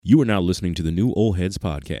You are now listening to the New Old Heads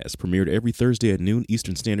podcast, premiered every Thursday at noon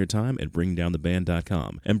Eastern Standard Time at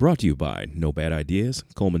BringDownTheBand.com, and brought to you by No Bad Ideas,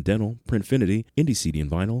 Coleman Dental, Printfinity, Indie CD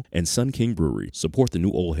and Vinyl, and Sun King Brewery. Support the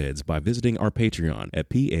New Old Heads by visiting our Patreon at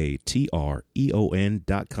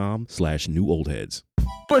patreon.com/newoldheads.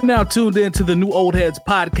 We're now tuned in to the New Old Heads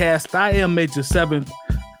podcast. I am Major 7th,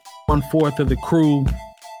 1/4 of the crew.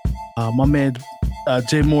 My man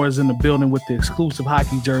Jay Moore is in the building with the exclusive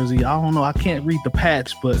hockey jersey. I don't know, I can't read the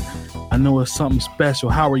patch, but I know it's something special.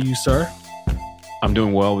 How are you, sir? I'm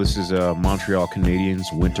doing well. This is Montreal Canadiens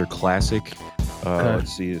Winter Classic.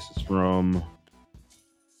 Let's see, this is from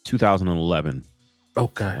 2011.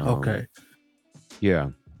 Okay. Yeah,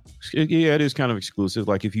 it is kind of exclusive.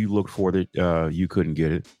 Like if you look for it, you couldn't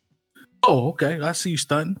get it. Oh, okay. I see you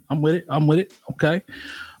stunting. I'm with it. Okay.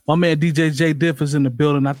 My man DJ J Diff is in the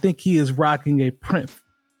building. I think he is rocking a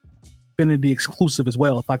Printfinity exclusive as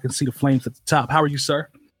well, if I can see the flames at the top. How are you, sir?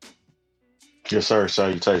 Yes, sir.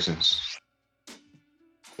 Salutations.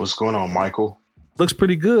 What's going on, Michael? Looks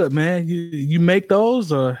pretty good, man. You make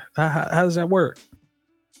those, or how does that work?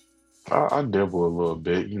 I dabble a little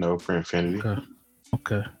bit, Printfinity.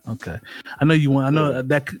 Okay. I know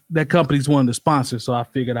that company's one of the sponsors, so I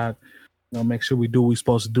figured I'd make sure we do what we're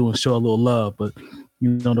supposed to do and show a little love. But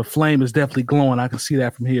the flame is definitely glowing. I can see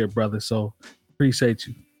that from here, brother. So appreciate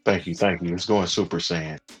you. Thank you. It's going Super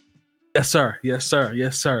Saiyan. Yes, sir.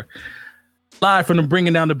 Live from the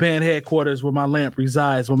Bringing Down the Band headquarters where my lamp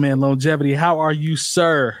resides, my man Longevity. How are you,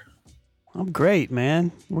 sir? I'm great,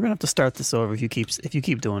 man. We're gonna have to start this over if you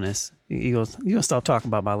keep doing this. You gonna stop talking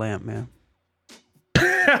about my lamp, man.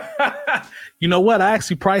 You know what? I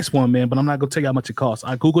actually priced one, man, but I'm not going to tell you how much it costs.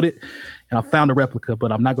 I Googled it and I found a replica,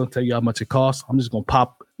 but I'm not going to tell you how much it costs. I'm just going to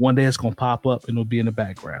one day it's going to pop up and it'll be in the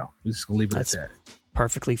background. We're just going to leave it at that.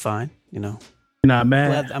 Perfectly fine. You're not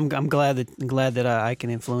mad? I'm glad that I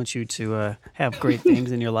can influence you to have great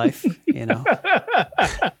things in your life,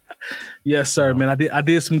 Yes, sir, man. I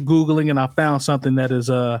did some Googling and I found something that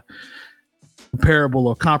is comparable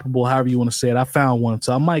or comparable, however you want to say it. I found one,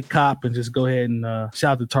 so I might cop and just go ahead and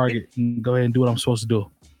shout to Target and go ahead and do what I'm supposed to do.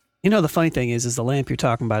 The funny thing is the lamp you're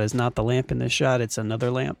talking about is not the lamp in this shot. It's another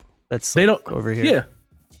lamp that's over here. Yeah,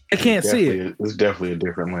 they can't see it. It's definitely a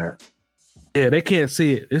different lamp. Yeah, they can't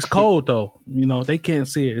see it. It's cold though. They can't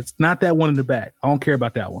see it. It's not that one in the back. I don't care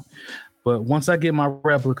about that one. But once I get my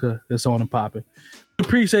replica, it's on and popping.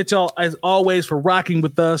 Appreciate y'all as always for rocking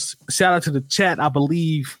with us. Shout out to the chat. I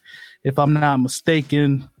believe, if I'm not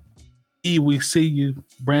mistaken, we see you.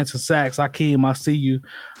 Branson Sachs, Akeem, I see you.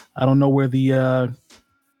 I don't know where the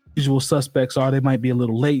usual suspects are. They might be a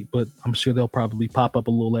little late, but I'm sure they'll probably pop up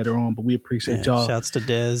a little later on. But we appreciate y'all. Shouts to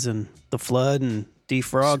Dez and The Flood and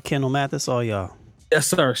D-Frog, Kendall Mathis, all y'all. Yes,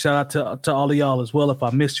 sir. Shout out to all of y'all as well. If I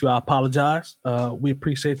missed you, I apologize. We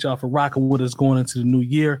appreciate y'all for rocking with us going into the new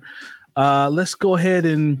year. Let's go ahead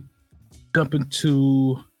and jump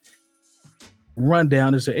into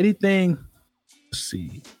rundown. Is there anything? Let's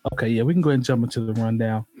see. Okay, yeah, we can go ahead and jump into the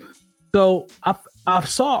rundown. So I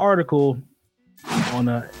saw an article on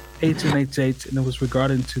HNHH, and it was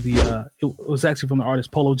regarding to the it was actually from the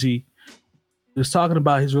artist Polo G. He was talking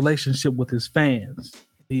about his relationship with his fans.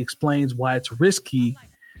 He explains why it's risky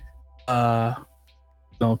to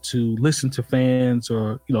listen to fans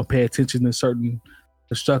or pay attention to certain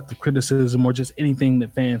constructive criticism or just anything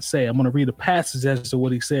that fans say. I'm going to read a passage as to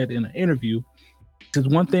what he said in an interview. Because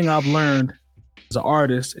one thing I've learned as an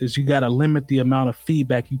artist is you got to limit the amount of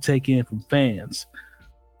feedback you take in from fans.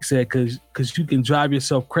 He said, because you can drive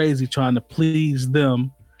yourself crazy trying to please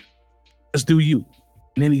them. Just do you.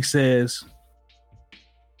 And then he says,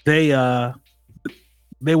 they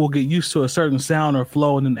will get used to a certain sound or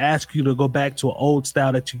flow and then ask you to go back to an old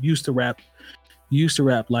style that you used to rap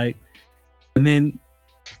like, and then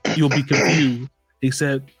you'll be confused. He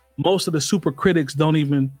said, most of the super critics don't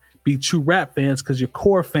even be true rap fans because your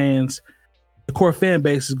core fan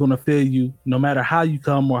base is going to feel you no matter how you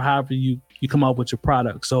come or however you come up with your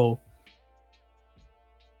product. So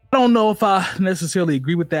I don't know if I necessarily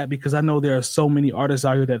agree with that because I know there are so many artists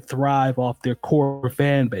out here that thrive off their core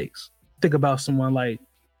fan base. Think about someone like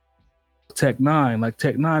Tech Nine. Like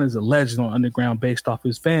Tech Nine is a legend on underground based off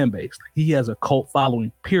his fan base. He has a cult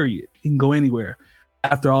following, period. He can go anywhere.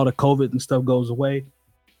 After all the COVID and stuff goes away,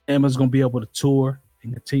 Emma's going to be able to tour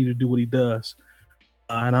and continue to do what he does.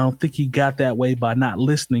 And I don't think he got that way by not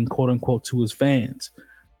listening, quote unquote, to his fans.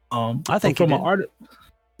 I think from an artist,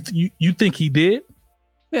 you think he did?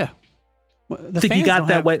 Yeah. I think he got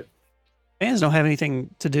that way. Fans don't have anything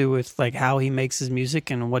to do with like how he makes his music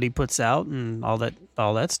and what he puts out and all that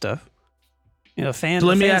stuff. Fans. So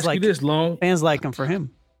let me ask you this, Long. Fans like him for him.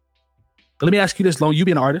 let me ask you this, Lone. You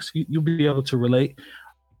be an artist, you'll be able to relate.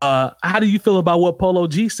 How do you feel about what Polo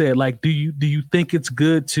G said? Like, do you think it's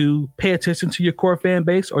good to pay attention to your core fan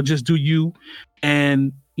base, or just do you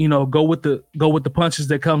and go with the punches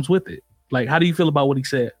that comes with it? Like, how do you feel about what he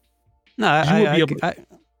said? No,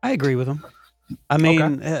 I agree with him. I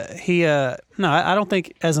mean, okay. I don't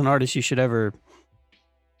think as an artist you should ever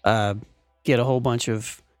get a whole bunch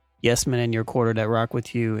of yes men in your quarter that rock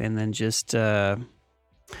with you and then just do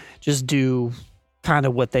kind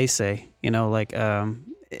of what they say, like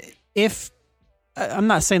if I'm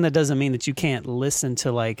not saying that doesn't mean that you can't listen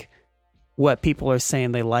to like what people are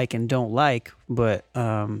saying they like and don't like, but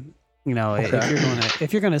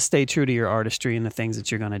if you're gonna stay true to your artistry and the things that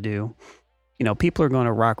you're gonna do, people are going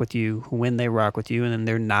to rock with you when they rock with you, and then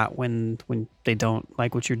they're not when they don't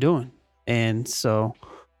like what you're doing. And so,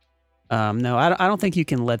 no, I don't think you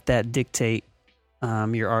can let that dictate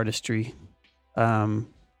your artistry.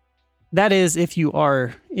 That is, if you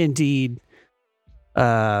are indeed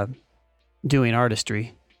doing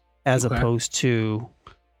artistry, as opposed to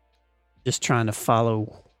just trying to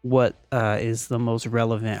follow what is the most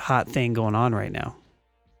relevant hot thing going on right now.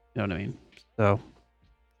 You know what I mean? So,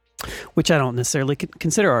 which I don't necessarily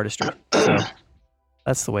consider artistry. So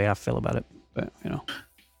that's the way I feel about it. But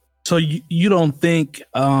so you don't think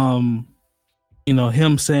him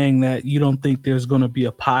saying that, you don't think there's going to be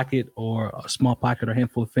a pocket or a small pocket or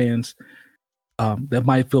handful of fans that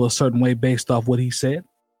might feel a certain way based off what he said,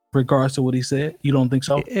 regards to what he said? You don't think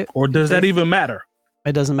so? Or does that even matter?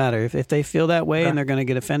 It doesn't matter. If they feel that way and they're going to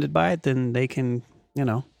get offended by it, then they can,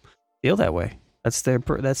 feel that way. That's their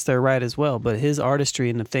right as well. But his artistry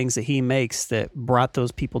and the things that he makes that brought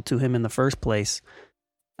those people to him in the first place,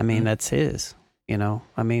 I mean, that's his. I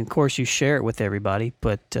mean, of course you share it with everybody,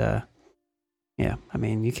 but yeah, I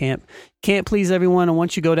mean, you can't please everyone. And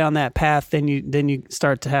once you go down that path, then you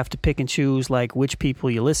start to have to pick and choose like which people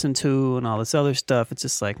you listen to and all this other stuff. It's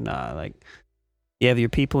just like, nah, like you have your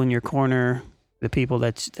people in your corner, the people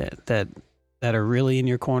that are really in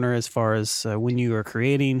your corner as far as when you are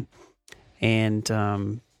creating. And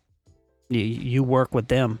you work with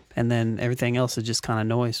them, and then everything else is just kind of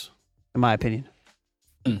noise, in my opinion.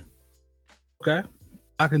 Okay,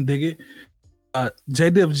 I can dig it.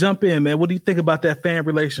 J-Div, jump in, man. What do you think about that fan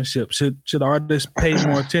relationship? Should artists pay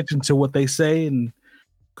more attention to what they say and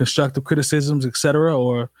constructive criticisms, etc.,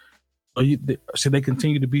 or should they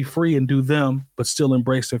continue to be free and do them, but still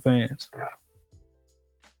embrace their fans?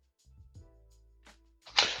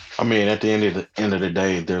 I mean, at the end of the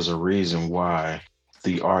day, there's a reason why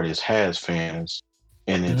the artist has fans,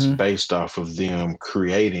 and it's based off of them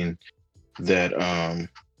creating that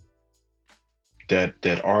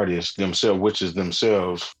that artist themselves, which is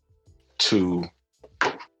themselves, to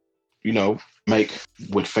make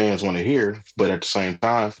what fans want to hear. But at the same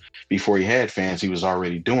time, before he had fans, he was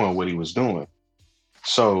already doing what he was doing.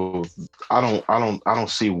 So I don't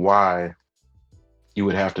see why you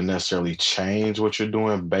would have to necessarily change what you're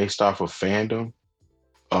doing based off of fandom.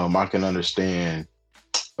 I can understand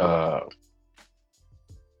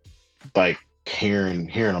like hearing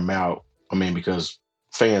them out. I mean, because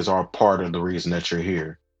fans are part of the reason that you're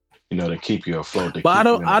here, to keep you afloat. But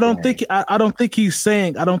I don't think he's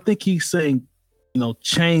saying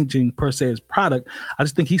changing per se his product. I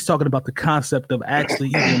just think he's talking about the concept of actually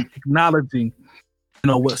even acknowledging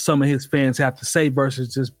what some of his fans have to say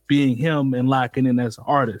versus just being him and locking in as an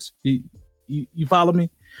artist. You follow me?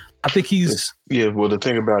 I think he's... Yeah, well, the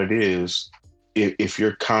thing about it is, if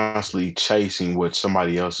you're constantly chasing what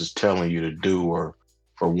somebody else is telling you to do or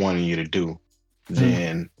wanting you to do,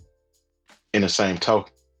 then in the same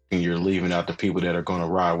token, you're leaving out the people that are going to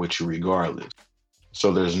ride with you regardless.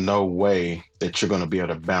 So there's no way that you're going to be able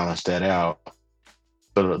to balance that out.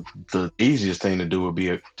 But the easiest thing to do would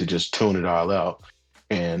be to just tune it all out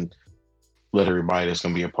and let everybody that's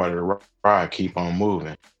going to be a part of the ride keep on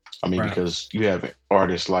moving. I mean, because you have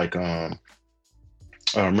artists like, I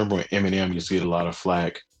remember when Eminem used to get a lot of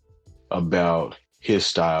flack about his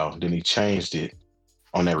style. Then he changed it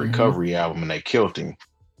on that Recovery album and they killed him.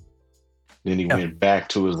 Then he went back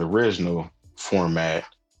to his original format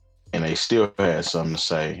and they still had something to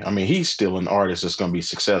say. I mean, he's still an artist that's going to be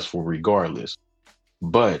successful regardless.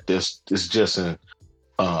 But this is just an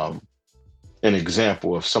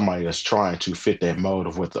example of somebody that's trying to fit that mode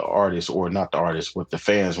of what the artist, or not the artist, what the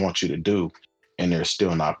fans want you to do, and they're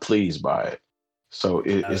still not pleased by it. So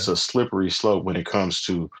it's a slippery slope when it comes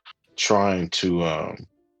to trying to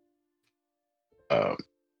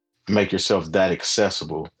make yourself that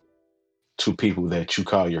accessible to people that you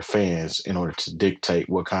call your fans in order to dictate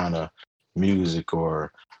what kind of music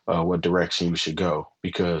or what direction you should go.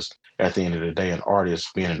 Because at the end of the day, an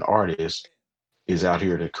artist being an artist is out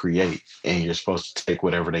here to create, and you're supposed to take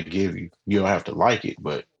whatever they give you. You don't have to like it,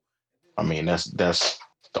 but I mean, that's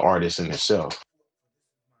the artist in itself.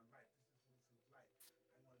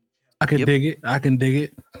 I can dig it. I can dig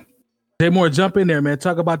it. Jay Moore, jump in there, man.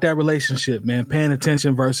 Talk about that relationship, man. Paying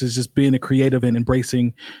attention versus just being a creative and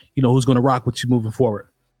embracing, who's going to rock with you moving forward.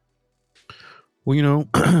 Well,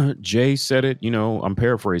 Jay said it, I'm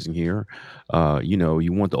paraphrasing here.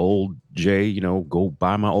 You want the old Jay, go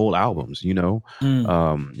buy my old albums,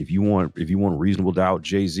 if you want Reasonable Doubt,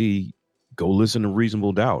 Jay-Z, go listen to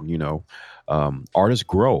Reasonable Doubt, artists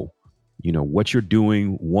grow, what you're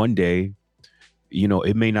doing one day,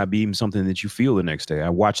 it may not be even something that you feel the next day. I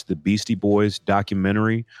watched the Beastie Boys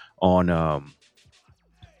documentary on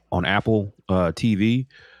Apple TV,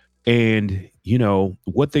 and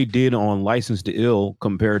what they did on License to Ill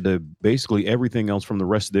compared to basically everything else from the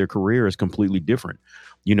rest of their career is completely different.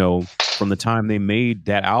 From the time they made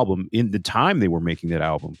that album, in the time they were making that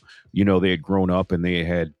album, they had grown up and they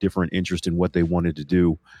had different interest in what they wanted to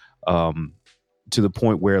do, to the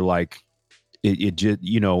point where like it just,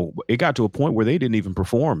 it got to a point where they didn't even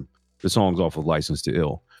perform the songs off of License to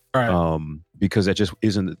Ill, right. Because that just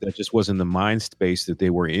wasn't the mind space that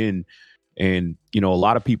they were in. And, a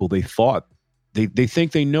lot of people, they thought they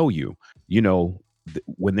think they know you,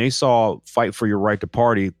 when they saw Fight for Your Right to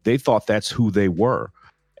Party, they thought that's who they were.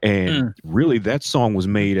 And really that song was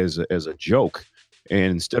made as a joke.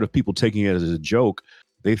 And instead of people taking it as a joke,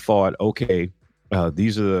 they thought, okay,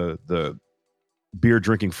 these are the beer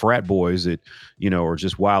drinking frat boys that, are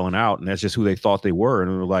just wilding out. And that's just who they thought they were.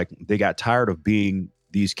 And they're they got tired of being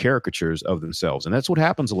these caricatures of themselves. And that's what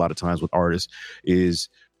happens a lot of times with artists is,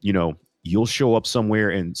 you'll show up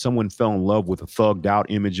somewhere and someone fell in love with a thugged out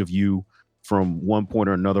image of you from one point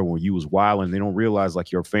or another where you was wild, and they don't realize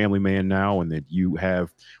like you're a family man now and that you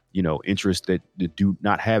have, interests that do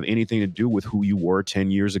not have anything to do with who you were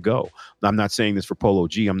 10 years ago. I'm not saying this for Polo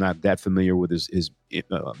G. I'm not that familiar with his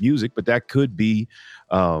music, but that could be,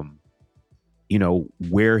 where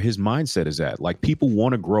his mindset is at. Like people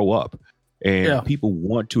want to grow up. And people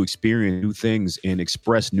want to experience new things and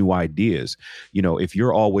express new ideas. If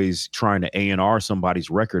you're always trying to A&R somebody's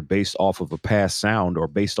record based off of a past sound or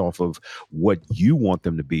based off of what you want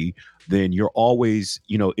them to be, then you're always,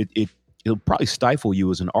 it'll probably stifle you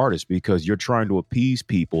as an artist because you're trying to appease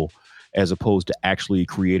people as opposed to actually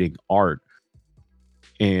creating art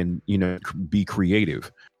and, be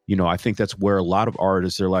creative. I think that's where a lot of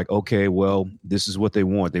artists are like, okay, well, this is what they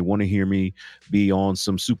want. They want to hear me be on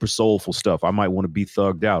some super soulful stuff. I might want to be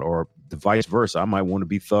thugged out, or the vice versa. I might want to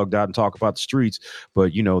be thugged out and talk about the streets,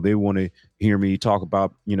 but they want to hear me talk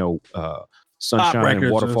about, sunshine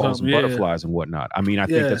and waterfalls and butterflies and whatnot. I mean, I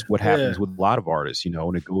think that's what happens with a lot of artists, and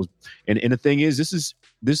it goes, and the thing is,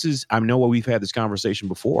 this is, I know we've had this conversation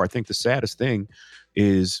before. I think the saddest thing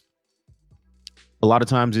is a lot of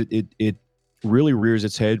times it really rears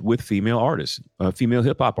its head with female artists, female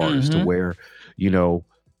hip hop artists, to where,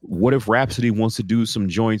 what if Rhapsody wants to do some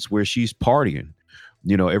joints where she's partying?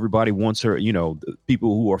 Everybody wants her, the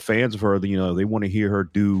people who are fans of her, they want to hear her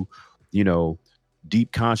do,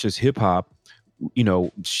 deep conscious hip hop.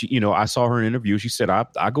 She, I saw her in an interview. She said,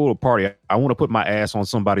 I go to a party. I want to put my ass on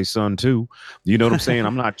somebody's son too. You know what I'm saying?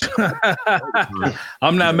 I'm not,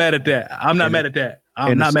 I'm not mad at that. I'm not mad at that.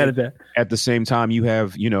 I'm not mad at that. At the same time, you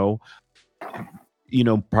have,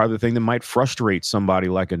 part of the thing that might frustrate somebody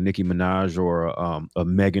like a Nicki Minaj or a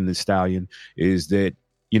Megan Thee Stallion is that,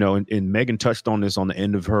 and Megan touched on this on the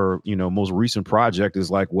end of her, most recent project is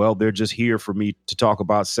like, well, they're just here for me to talk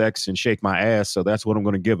about sex and shake my ass. So that's what I'm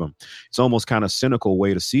going to give them. It's almost kind of cynical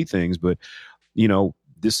way to see things. But,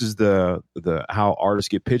 this is the how artists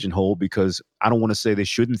get pigeonholed, because I don't want to say they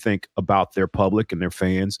shouldn't think about their public and their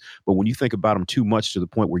fans. But when you think about them too much to the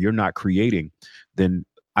point where you're not creating, then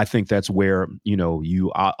I think that's where,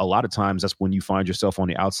 you a lot of times that's when you find yourself on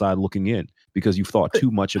the outside looking in, because you've thought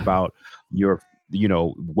too much about your,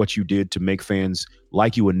 what you did to make fans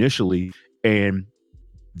like you initially. And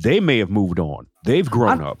they may have moved on. They've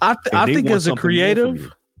grown up. I think as a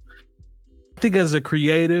creative,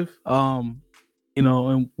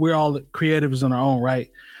 and we're all creatives in our own right.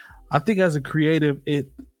 I think as a creative,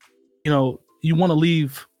 you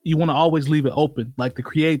want to always leave it open. Like the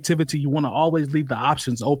creativity, you want to always leave the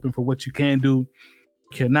options open for what you can do,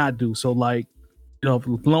 cannot do. So like, if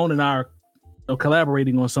Malone and I are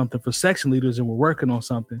collaborating on something for Section Leaders and we're working on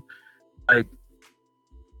something, like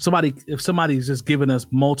if somebody's just giving us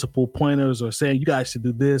multiple pointers or saying you guys should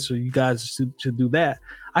do this or you guys should do that,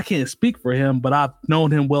 I can't speak for him, but I've known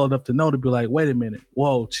him well enough to know to be like, wait a minute,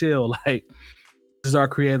 whoa, chill. Like, this is our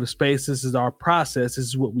creative space. This is our process. This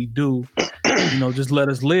is what we do. Just let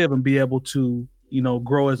us live and be able to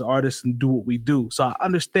grow as artists and do what we do. So I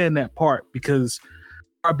understand that part, because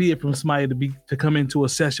far be it from somebody to come into a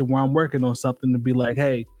session where I'm working on something and be like,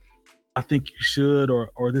 hey, I think you should,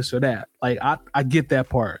 or this or that. Like I get that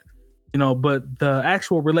part, but the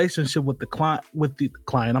actual relationship with the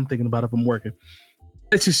client, I'm thinking about if I'm working,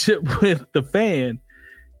 relationship with the fan,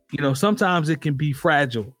 sometimes it can be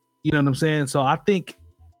fragile. You know what I'm saying? So I think,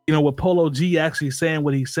 with Polo G actually saying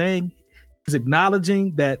what he's saying, he's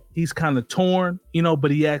acknowledging that he's kind of torn,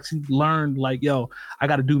 but he actually learned like, yo, I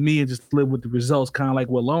got to do me and just live with the results. Kind of like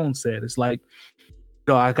what Lone said. It's like,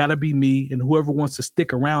 I got to be me, and whoever wants to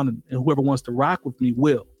stick around and whoever wants to rock with me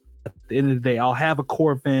will. At the end of the day, I'll have a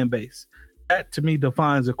core fan base. That to me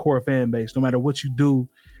defines a core fan base. No matter what you do,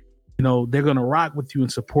 they're going to rock with you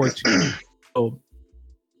and support you. So,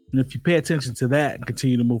 and if you pay attention to that and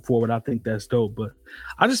continue to move forward, I think that's dope. But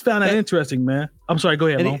I just found that interesting, man. I'm sorry, go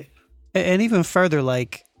ahead, Lone. And even further,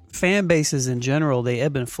 like fan bases in general, they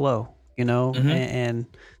ebb and flow, Mm-hmm. and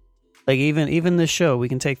like even this show, we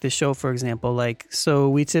can take this show, for example, like, so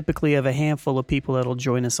we typically have a handful of people that'll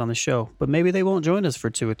join us on the show, but maybe they won't join us for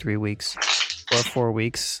 2 or 3 weeks or 4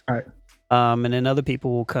 weeks. All right. And then other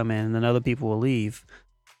people will come in and then other people will leave.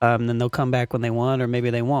 Then they'll come back when they want, or maybe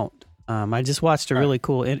they won't. I just watched a really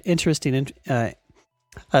cool, interesting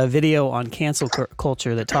video on cancel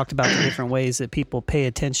culture that talked about the different ways that people pay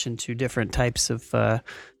attention to different types of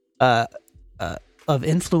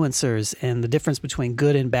influencers, and the difference between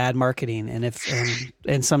good and bad marketing,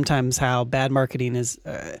 and sometimes how bad marketing is,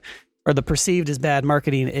 or the perceived as bad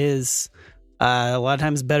marketing is a lot of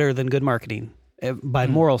times better than good marketing by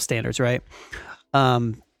moral standards, right?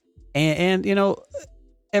 And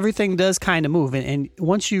everything does kind of move, and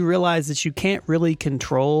once you realize that you can't really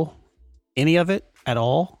control any of it at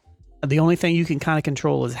all, the only thing you can kind of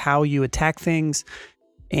control is how you attack things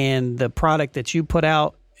and the product that you put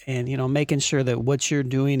out, and making sure that what you're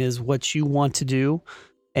doing is what you want to do.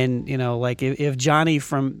 And like if Johnny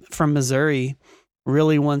from Missouri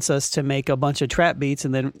really wants us to make a bunch of trap beats,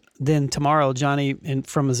 and then tomorrow Johnny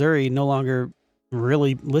from Missouri no longer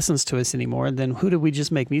really listens to us anymore, then who did we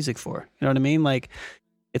just make music for? You know what I mean? Like,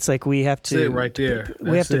 it's like we have to right there.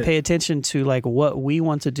 We have to pay attention to like what we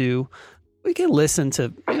want to do. We can listen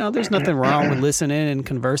to, there's nothing wrong with listening and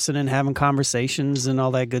conversing and having conversations and all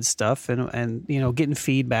that good stuff, and getting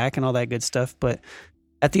feedback and all that good stuff. But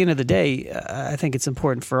at the end of the day, I think it's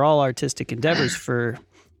important for all artistic endeavors for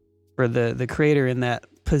the creator in that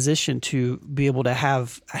position to be able to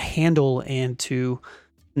have a handle and to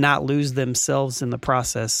not lose themselves in the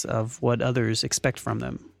process of what others expect from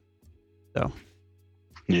them. So.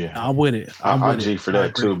 Yeah, I'm with it. I G for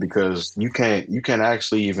that too, because you can't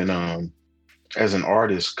actually even as an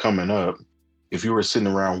artist coming up, if you were sitting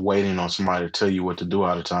around waiting on somebody to tell you what to do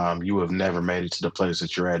all the time, you have never made it to the place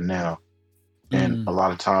that you're at now. And a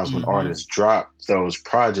lot of times when artists drop those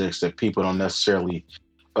projects that people don't necessarily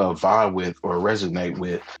vibe with or resonate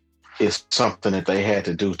with, it's something that they had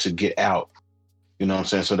to do to get out. You know what I'm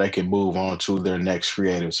saying? So they can move on to their next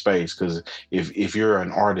creative space. Because if you're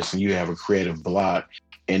an artist and you have a creative block,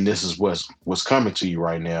 and this is what's coming to you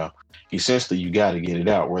right now, essentially you got to get it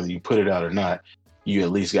out. Whether you put it out or not, you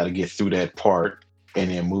at least got to get through that part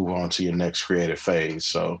and then move on to your next creative phase.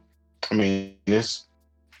 So, I mean, that's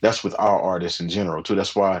with all artists in general too.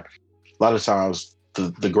 That's why a lot of times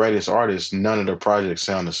the greatest artists, none of their projects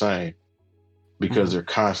sound the same, because they're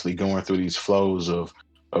constantly going through these flows of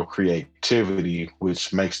creativity,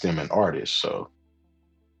 which makes them an artist. So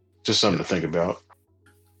just something to think about.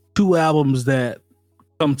 2 albums that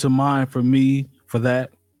come to mind for me for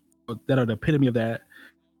that are the epitome of that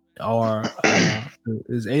are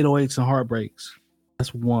is 808s and Heartbreaks.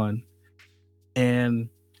 That's one. And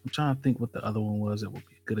I'm trying to think what the other one was that would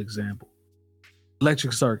be a good example.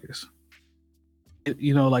 Electric Circus.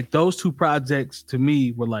 Like those 2 projects to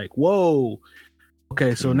me were like, whoa.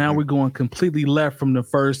 Okay, so now we're going completely left from the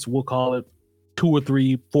first, we'll call it 2 or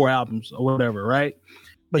 3, 4 albums or whatever, right?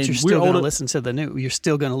 But you're still going to listen to you're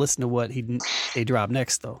still going to listen to what they drop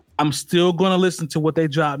next, though. I'm still going to listen to what they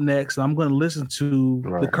drop next. I'm going to listen to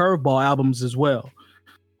the Curveball albums as well,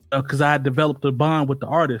 because I had developed a bond with the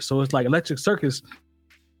artist. So it's like Electric Circus,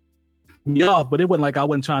 yeah, but it wasn't like I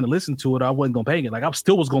wasn't trying to listen to it. Or I wasn't going to pay it. Like I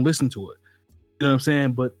still was going to listen to it. You know what I'm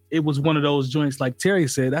saying? But it was one of those joints, like Terry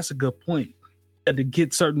said, that's a good point. You had to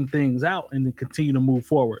get certain things out and then continue to move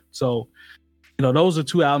forward. So, those are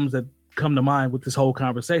 2 albums that come to mind with this whole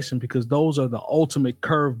conversation, because those are the ultimate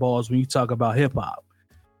curveballs when you talk about hip hop.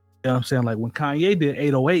 You know what I'm saying? Like when Kanye did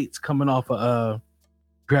 808s coming off of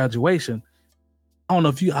Graduation, I don't know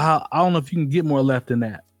if you can get more left than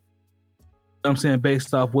that. You know what I'm saying,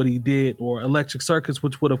 based off what he did, or Electric Circus,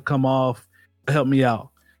 which would have come off Help me out.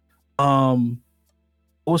 What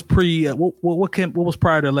was what was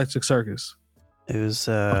prior to Electric Circus? It was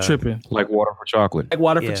I'm tripping. Like Water for Chocolate. Like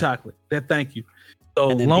Water for Chocolate. Thank you.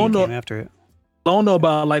 So and then Beat came after it. Don't know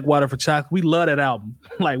about Like Water for Chocolate. We love that album.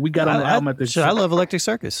 Like we got on the album at the I love Electric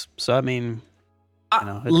Circus. So I mean,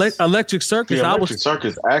 Electric Circus. Yeah, Electric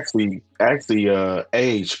Circus actually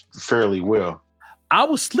aged fairly well. I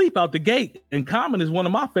was sleep out the gate, and Common is one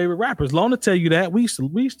of my favorite rappers. Lona tell you that we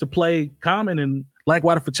used to play Common and Like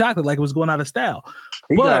Water for Chocolate like it was going out of style.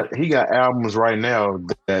 He got albums right now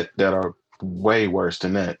that are way worse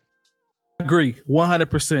than that. I agree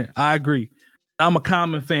 100%. I agree. I'm a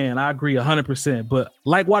Common fan. I agree 100%. But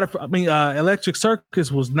Like Water, Electric Circus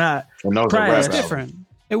was not. It was different.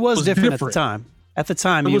 It was different at the time. At the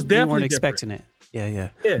time, you weren't expecting it. Yeah.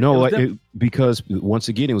 No, because once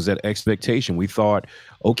again, it was that expectation. We thought,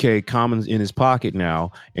 okay, Common's in his pocket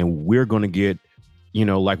now, and we're going to get,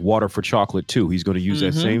 like Water for Chocolate too. He's going to use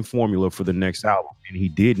that same formula for the next album, and he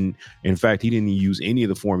didn't. In fact, he didn't use any of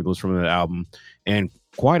the formulas from that album. And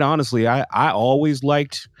quite honestly, I always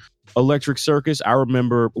liked Electric Circus. I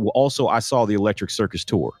remember also I saw the Electric Circus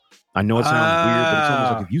tour. I know it sounds weird, but it's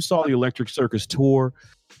almost like if you saw the Electric Circus tour,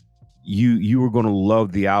 you were going to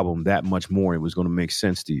love the album that much more. It was going to make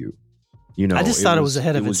sense to you. I just thought it was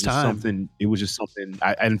ahead of its time. It was just something.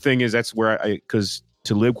 And the thing is, that's where because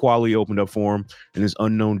Talib Kweli opened up for him, and this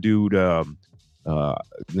unknown dude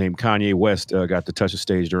named Kanye West got to touch the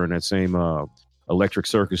stage during that same Electric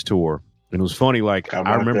Circus tour. And it was funny, like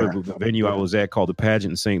I remember the venue I was at called the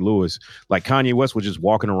Pageant in St. Louis. Like Kanye West was just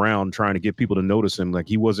walking around trying to get people to notice him. Like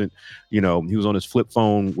he wasn't, he was on his flip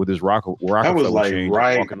phone with his Rockefeller that was like chain,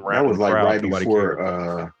 that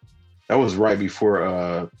was right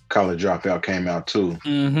before College Dropout came out too,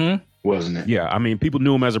 wasn't it? Yeah, I mean, people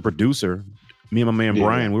knew him as a producer. Me and my man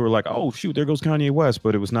Brian, we were like, oh shoot, there goes Kanye West.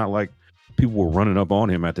 But it was not like people were running up on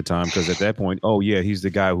him at the time, because at that point, oh yeah, he's the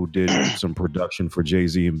guy who did some production for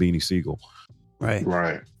Jay-Z and Beanie Siegel.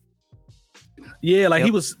 Right. Yeah, like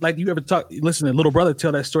he was like, you ever listen to Little Brother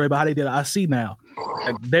tell that story about how they did I See Now.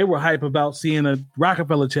 Like, they were hype about seeing a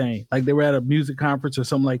Rockefeller chain. Like they were at a music conference or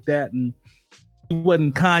something like that, and he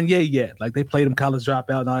wasn't Kanye yet. Like they played him College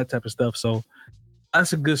Dropout and all that type of stuff. So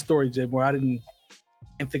that's a good story, Jay Moore. I didn't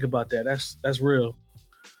think about that. That's real.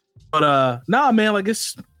 But man, like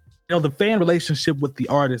it's the fan relationship with the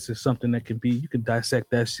artist is something that you can dissect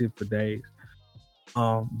that shit for days.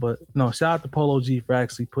 But no, shout out to Polo G for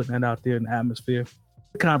actually putting that out there in the atmosphere.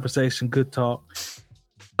 Good conversation, good talk.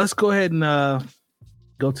 Let's go ahead and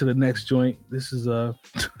go to the next joint. This is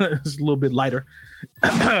it's a little bit lighter.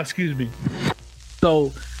 Excuse me.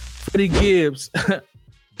 So Freddie Gibbs,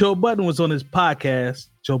 Joe Budden was on his podcast,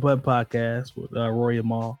 Joe Budden podcast with Rory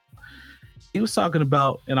Amal. He was talking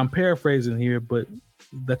about, and I'm paraphrasing here, but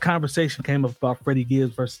the conversation came up about Freddie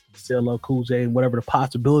Gibbs versus LL Cool J and whatever the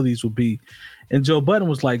possibilities would be. And Joe Budden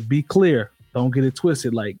was like, be clear. Don't get it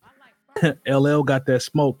twisted. Like LL got that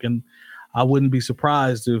smoke, and I wouldn't be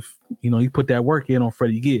surprised if, he put that work in on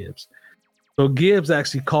Freddie Gibbs. So Gibbs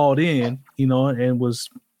actually called in, and was,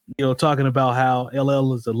 talking about how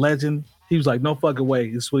LL is a legend. He was like, no fucking way.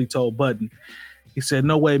 This is what he told Budden. He said,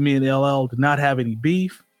 no way me and LL did not have any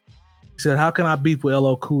beef. He said, how can I beef with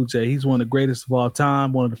LL Cool J? He's one of the greatest of all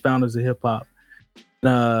time, one of the founders of hip hop.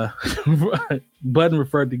 Budden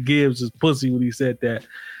referred to Gibbs as pussy when he said that.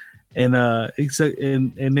 And he said,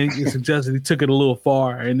 and then he suggested he took it a little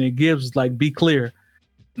far. And then Gibbs was like, be clear.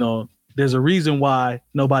 There's a reason why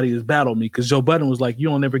nobody has battled me. Because Joe Budden was like, you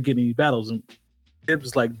don't ever get any battles. And Gibbs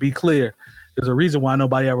was like, be clear. There's a reason why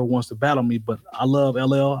nobody ever wants to battle me. But I love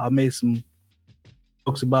LL. I made some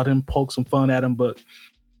jokes about him, poke some fun at him, but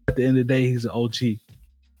at the end of the day, he's an OG.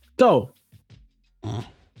 So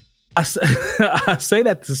I say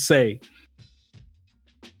that to say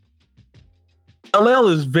LL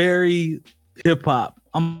is very hip hop.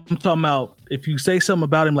 I'm talking about if you say something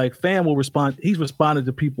about him, like Fan will respond. He's responded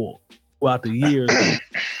to people throughout the years.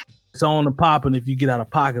 It's on the popping if you get out of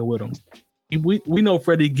pocket with him. We know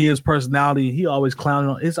Freddie Gibbs' personality. He always clowning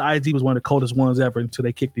on his IG was one of the coldest ones ever until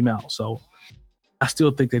they kicked him out. So I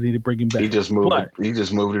still think they need to bring him back. He just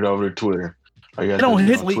moved it over to Twitter. It don't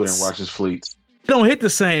hit Twitter and watch his fleets. It don't hit the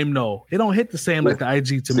same though. It don't hit the same like the IG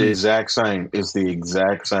to me. It's the exact same. It's the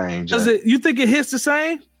exact same. Does it? You think it hits the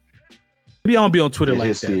same? Maybe I don't be on Twitter like that.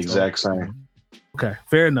 It's the exact same. Okay,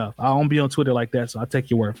 fair enough. I don't be on Twitter like that, so I'll take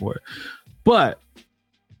your word for it. But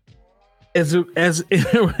as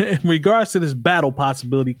in regards to this battle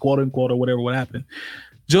possibility, quote unquote, or whatever would happen,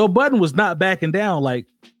 Joe Budden was not backing down. Like,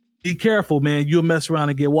 be careful, man. You'll mess around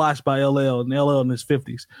and get watched by LL, and LL in his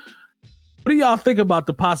 50s. What do y'all think about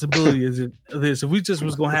the possibility of this? If we just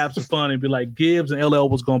was gonna have some fun and be like Gibbs and LL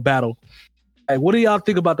was gonna battle, like, what do y'all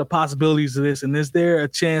think about the possibilities of this? And is there a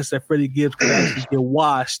chance that Freddie Gibbs could actually get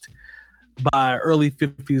washed by early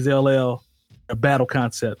 50s LL, a battle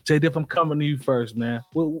concept? J Diff, I'm coming to you first, man.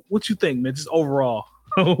 What you think, man? Just overall,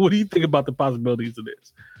 what do you think about the possibilities of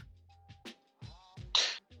this?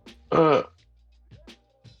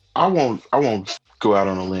 I won't go out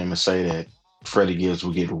on a limb and say that Freddie Gibbs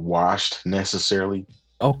will get washed necessarily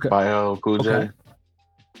by LL Cool J.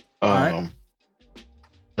 Right.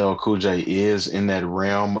 LL Cool J is in that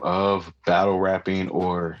realm of battle rapping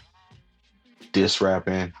or diss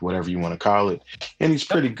rapping, whatever you want to call it, and he's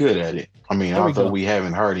pretty good at it. I mean, although we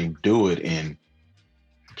haven't heard him do it in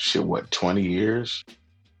 20 years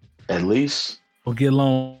at least. We'll get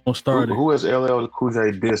long started. Who has LL Cool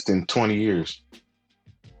J dissed in 20 years?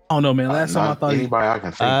 I don't know, man. Last time I thought anybody I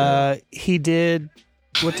can think of. He did.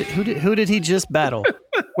 Who did he just battle?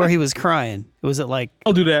 Where he was crying? Was it like?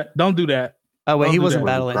 Don't do that. Don't do that. Oh wait, Don't he do wasn't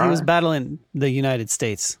that. battling. He was battling the United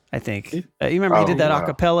States, I think. You remember he did that a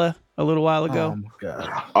cappella a little while ago? Oh my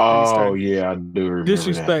god. Oh yeah, I do remember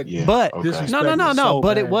Disrespect. that. Yeah. But Disrespect no. so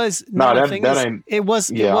But bad. it was it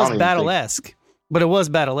was battle-esque. But it was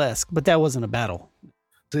battle-esque. But that wasn't a battle.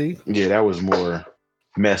 See? Yeah, that was more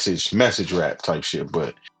message rap type shit.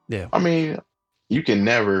 But yeah, I mean, you can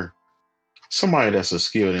never somebody that's a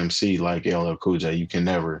skilled MC like LL Cool J, you can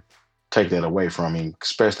never take that away from him,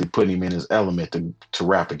 especially putting him in his element to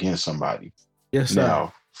rap against somebody. Yes, sir.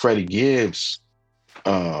 Now, Freddie Gibbs,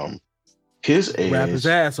 his edge rap his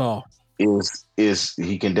ass off. is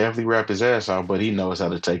he can definitely rap his ass off, but he knows how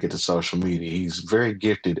to take it to social media. He's very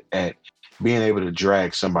gifted at being able to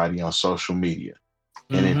drag somebody on social media.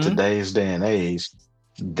 And in today's day and age,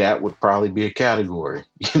 that would probably be a category.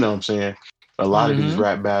 You know what I'm saying? A lot of these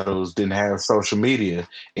rap battles didn't have social media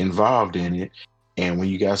involved in it. And when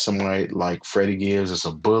you got somebody like Freddie Gibbs that's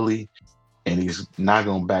a bully, and he's not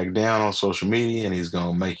going to back down on social media, and he's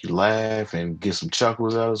going to make you laugh and get some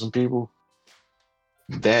chuckles out of some people,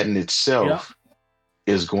 that in itself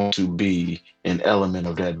is going to be an element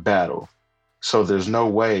of that battle. So there's no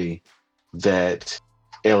way that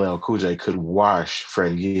LL Cool J could wash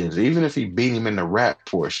Freddie Gibbs, even if he beat him in the rap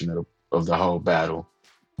portion of the whole battle.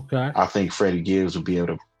 Okay. I think Freddie Gibbs would be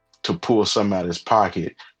able to pull something out of his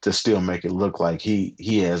pocket to still make it look like he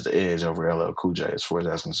has the edge over LL Cool J as far as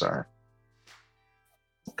that's concerned.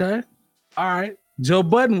 Okay. All right. Joe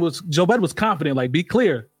Budden was confident. Like, be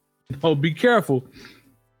clear. Be careful.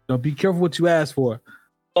 Be careful what you ask for.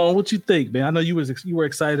 Oh, what you think, man? I know you were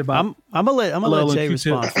excited about. I'm gonna let Jay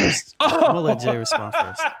respond first. I'm gonna let Jay respond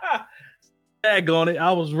first. Tag on it.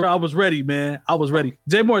 I was ready, man. I was ready.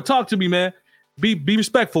 Jay Moore, talk to me, man. Be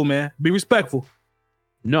respectful, man. Be respectful.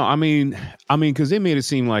 No, I mean, because they made it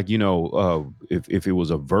seem like, if it was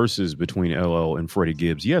a versus between LL and Freddie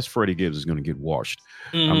Gibbs, yes, Freddie Gibbs is going to get washed.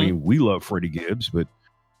 I mean, we love Freddie Gibbs, but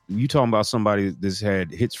you talking about somebody that's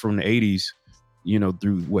had hits from the 80s,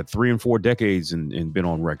 through 3 and 4 decades and been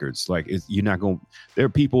on records. Like, you're not going. There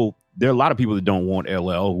are a lot of people that don't want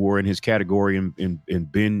LL who are in his category and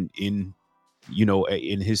been in,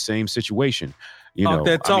 in his same situation. Talk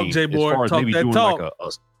that talk, Jay Moore. Talk that talk.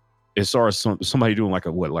 As far as somebody doing like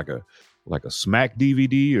a Smack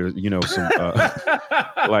DVD or some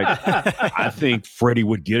like, I think Freddie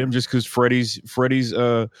would get him just because Freddie's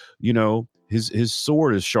his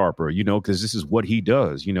sword is sharper, because this is what he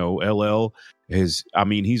does. LL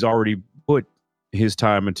he's already put his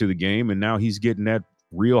time into the game, and now he's getting that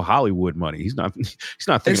real Hollywood money. He's not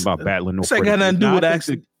thinking about battling. No, it's got nothing to do with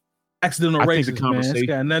accidental racism, man. It's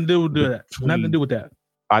got nothing to do with that. Nothing to do with that.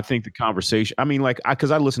 I think the conversation, because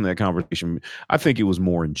I listened to that conversation, I think it was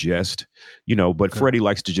more in jest, but Freddie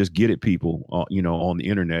likes to just get at people, on the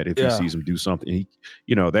internet if he sees them do something.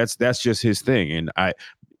 That's just his thing. And I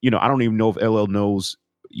don't even know if LL knows,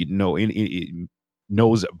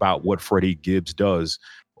 knows about what Freddie Gibbs does,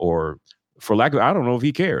 or for lack of, I don't know if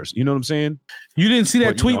he cares. You know what I'm saying? You didn't see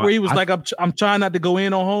that tweet where he was like, I'm trying not to go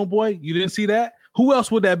in on homeboy. You didn't see that? Who else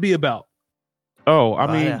would that be about? Oh, I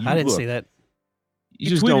didn't see that. You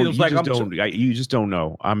just don't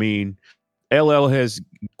know. I mean, LL has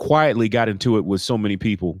quietly got into it with so many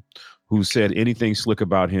people who said anything slick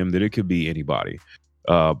about him that it could be anybody.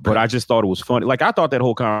 But I just thought it was funny. Like, I thought that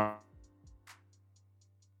whole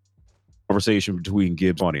conversation between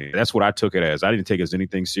Gibbs on it. That's what I took it as. I didn't take it as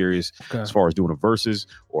anything serious as far as doing a versus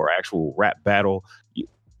or actual rap battle.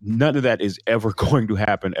 None of that is ever going to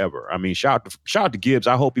happen ever. I mean, shout out to Gibbs.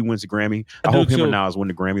 I hope he wins the Grammy. I hope him and Nas win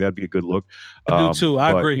the Grammy. That'd be a good look. I do too.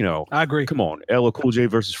 I agree. I agree. Come on, LL Cool J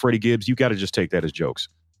versus Freddie Gibbs. You got to just take that as jokes.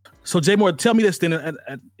 So Jay Moore, tell me this then,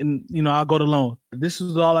 and you know I'll go to loan. This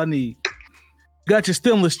is all I need. You got your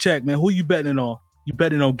stimulus check, man. Who you betting on? You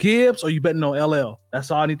betting on Gibbs or you betting on LL?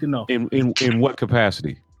 That's all I need to know. In what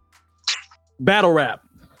capacity? Battle rap.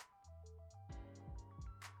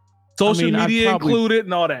 Social media included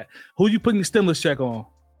and all that. Who you putting your stimulus check on?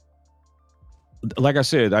 Like I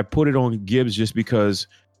said, I put it on Gibbs just because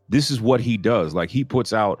this is what he does. Like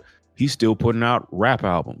he's still putting out rap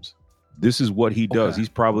albums. This is what he does.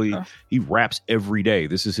 Okay. He raps every day.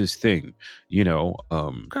 This is his thing, you know.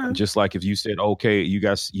 Just like if you said, okay, you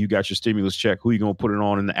got your stimulus check, who you gonna put it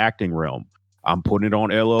on in the acting realm? I'm putting it on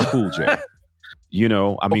LL Cool J. You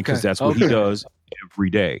know, I mean, because that's what he does every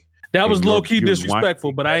day. That was low key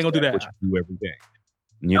disrespectful, but I ain't gonna do that. What you do every day.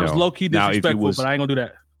 That was low key disrespectful, but I ain't gonna do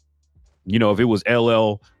that. You know, if it was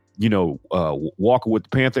LL, you know, Walker with the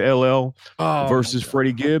Panther LL versus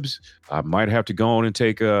Freddie Gibbs, I might have to go on and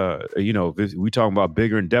take you know, we talking about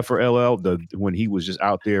bigger and deafer LL, when he was just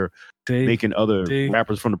out there making other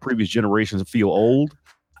rappers from the previous generations feel old.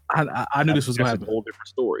 I knew this was going to happen. A whole different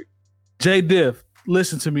story. Jay Diff,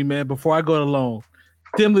 listen to me, man. Before I go to loan,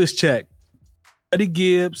 stimulus check, Freddie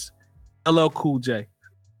Gibbs, LL Cool J.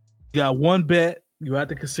 You got one bet. You're at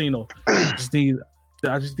the casino. I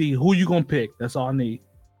just need who you gonna pick. That's all I need.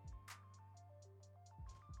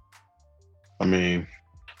 I mean,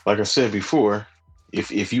 like I said before,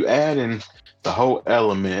 if you add in the whole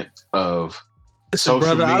element of listen,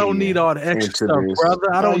 brother, I don't need all the extra stuff,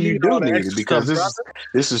 brother. I don't need all the extra because stuff,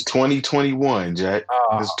 this is 2021, Jack.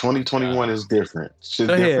 This 2021 is different. Shit's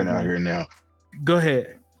different out here now. Go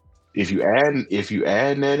ahead. If you add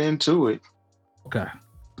that into it, okay,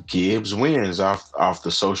 Gibbs wins off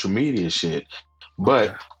the social media shit.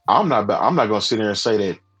 But I'm not gonna sit there and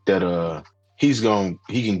say that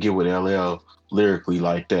he can get with LL lyrically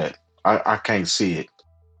like that. I can't see it.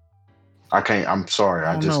 I'm sorry,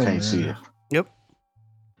 I just can't see it. Yep.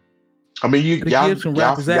 I mean,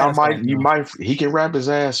 y'all might he can rap his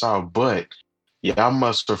ass off, but y'all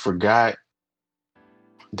must have forgot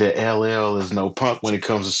that LL is no punk when it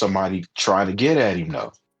comes to somebody trying to get at him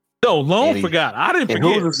though. No, Lone forgot. I didn't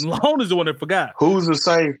forget. Lone is the one that forgot. Who's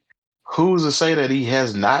to say that he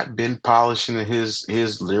has not been polishing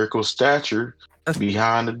his lyrical stature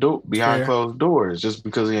behind closed doors just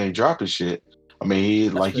because he ain't dropping shit? I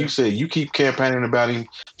mean, you said, you keep campaigning about him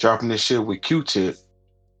dropping this shit with Q-Tip.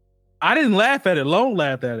 I didn't laugh at it. Lone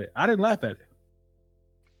laughed at it. I didn't laugh at it.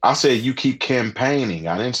 I said you keep campaigning.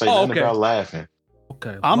 I didn't say nothing about laughing.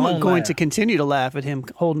 Okay. I'm going to continue to laugh at him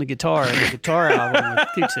holding the guitar and the guitar album with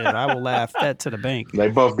Q-Tip. I will laugh that to the bank. They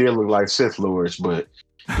both did look like Sith Lords, but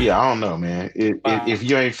yeah, I don't know, man. If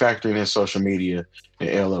you ain't factoring in social media,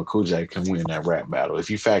 then LL Cool J can win that rap battle. If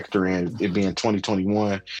you factor in it being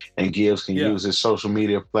 2021 and Gibbs can use his social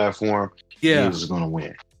media platform, Gibbs is going to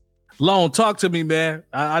win. Lone, talk to me, man.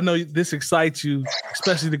 I know this excites you,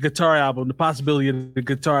 especially the guitar album, the possibility of the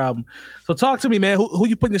guitar album. So talk to me, man. Who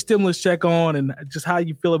you putting the stimulus check on and just how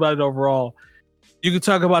you feel about it overall? You can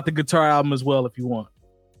talk about the guitar album as well if you want.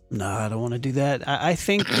 No, I don't want to do that. I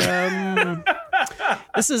think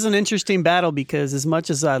this is an interesting battle because as much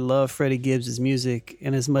as I love Freddie Gibbs' music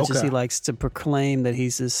and as much as he likes to proclaim that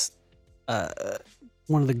he's this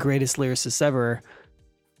one of the greatest lyricists ever,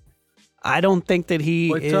 I don't think that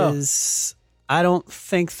he is. I don't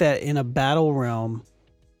think that in a battle realm,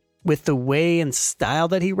 with the way and style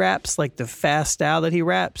that he raps, like the fast style that he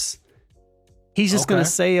raps, he's just going to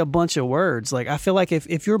say a bunch of words. Like, I feel like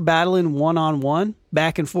if you're battling one-on-one,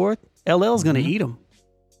 back and forth, LL's going to eat him.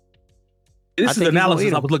 This is the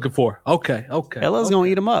analysis I was looking for. Okay. LL's going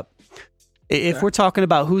to eat him up. If we're talking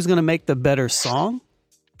about who's going to make the better song,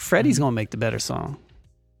 Freddie's going to make the better song.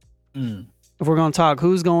 If we're going to talk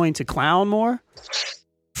who's going to clown more,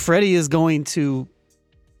 Freddie is going to,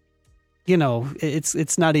 you know,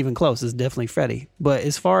 it's not even close. It's definitely Freddie. But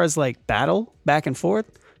as far as like battle, back and forth,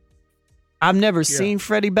 I've never seen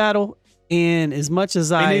Freddie battle. And as much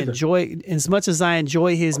as I enjoy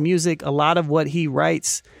his music, a lot of what he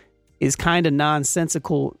writes is kind of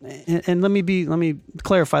nonsensical. And let me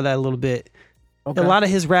clarify that a little bit. Okay. A lot of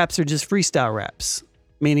his raps are just freestyle raps,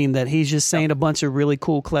 meaning that he's just saying a bunch of really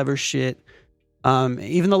cool, clever shit.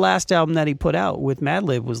 Even the last album that he put out with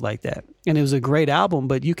Madlib was like that. And it was a great album,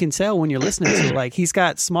 but you can tell when you're listening to it, like he's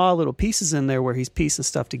got small little pieces in there where he's piecing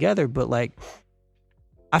stuff together. But like,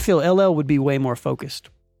 I feel LL would be way more focused.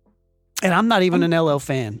 And I'm not even an LL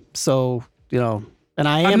fan. So, you know, and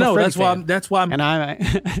I am a Freddie fan. That's why I'm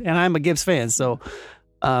I'm a Gibbs fan. So,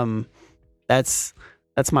 that's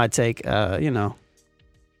my take. You know,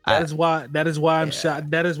 That is why I'm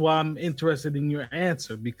shocked. That is why I'm interested in your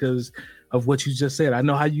answer, because of what you just said. I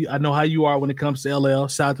know how you are when it comes to LL.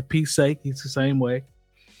 Shout out to Pete's sake, he's the same way.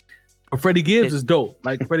 But Freddie Gibbs is dope.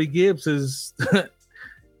 Like Freddie Gibbs is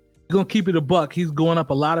gonna keep it a buck. He's going up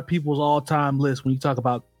a lot of people's all-time list when you talk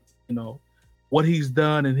about, what he's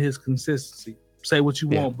done and his consistency. Say what you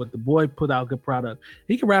want, but the boy put out good product.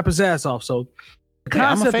 He can rap his ass off. So the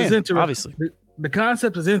concept is interesting. Obviously. The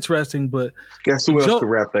concept is interesting, but guess who else could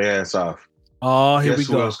rap their ass off? Oh, here we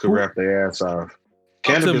go. Who else could rap their ass off?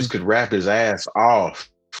 Cannabis could rap his ass off.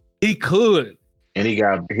 He could. And he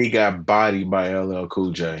got bodied by LL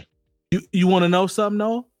Cool J. You want to know something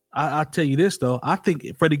though? I'll tell you this though. I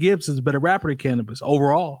think Freddie Gibbs is a better rapper than Cannabis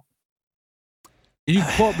overall. You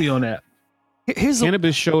can quote me on that.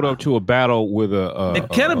 Cannabis showed up to a battle with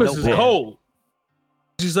Cannabis is cold.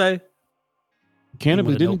 What'd you say?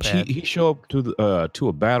 Cannabis didn't he show up to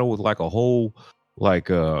a battle with like a whole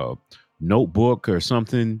notebook or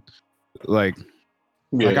something like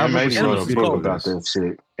I made him wrote a book about that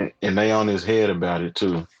shit and they on his head about it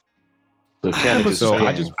too. The Cannabis. So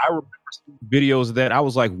I remember videos of that. I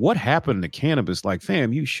was like, what happened to Cannabis? Like,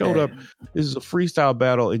 fam, you showed up. This is a freestyle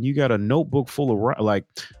battle and you got a notebook full of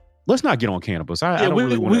let's not get on Cannabis. We're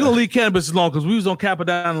gonna leave Cannabis alone because we was on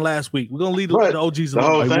Capadonna last week. We're gonna leave the OGs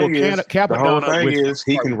alone. The whole thing is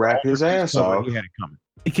he can rap his ass off. He had it coming.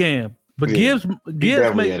 He can, but Gibbs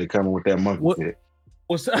definitely had it coming with that monkey fit.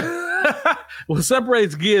 What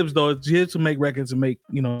separates Gibbs though is Gibbs will make records and make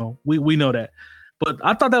we know that. But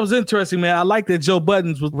I thought that was interesting, man. I like that Joe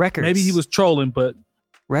Buttons was records. Maybe he was trolling, but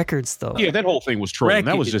records though. Yeah, that whole thing was trolling.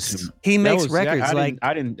 That was just him. He makes records.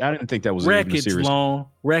 I didn't think that was records. Serious.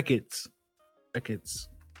 Records.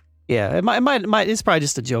 Yeah, it might. It's probably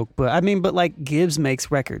just a joke, but like Gibbs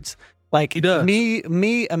makes records. Like he does.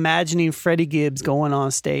 Me imagining Freddie Gibbs going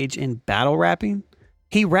on stage and battle rapping.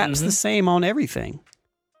 He raps the same on everything.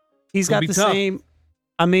 He's got the same.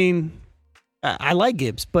 I like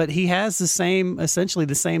Gibbs, but he has essentially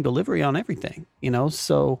the same delivery on everything.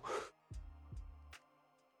 So.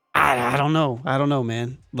 I don't know,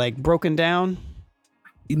 man. Like broken down.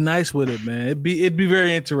 Be nice with it, man. It'd be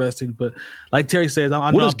very interesting. But like Terry says,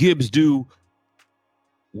 what does Gibbs do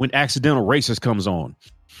when Accidental Racist comes on?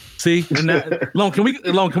 See, Long, can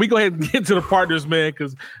we go ahead and get to the partners, man?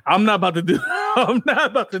 Because I'm not about to do.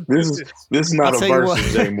 This is not a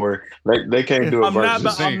versus anymore. They can't do a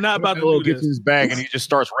versus. I'm not about to do gets in his bag and he just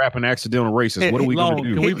starts rapping Accidental Racist. What are we going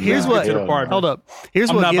to do? Here's what. Hold up.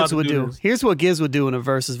 Here's what Gibbs would do. Here's what Gibbs would do in a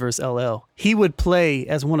versus LL. He would play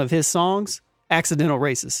as one of his songs, Accidental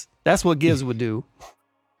Racist. That's what Gibbs would do.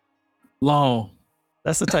 Long.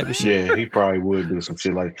 That's the type of shit. Yeah, he probably would do some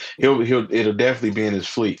shit like it'll definitely be in his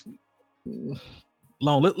fleet.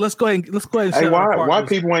 Long. Let's go ahead. Hey, why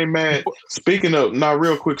people ain't mad? Speaking of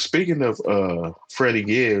Freddie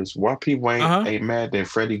Gibbs, why people ain't mad that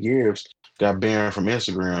Freddie Gibbs got banned from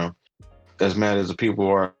Instagram? As mad as the people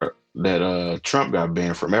are that Trump got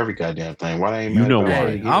banned from every goddamn thing. Why they ain't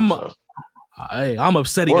mad? Why? I'm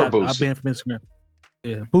upset he got banned from Instagram.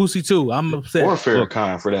 Yeah, Boosie too. I'm upset. Or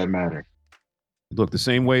Farrakhan for that matter. Look, the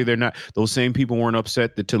same way those same people weren't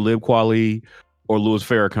upset that Talib Kweli or Louis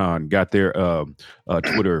Farrakhan got their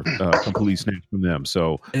Twitter completely snatched from them.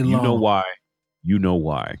 So you know why.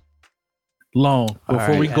 Long.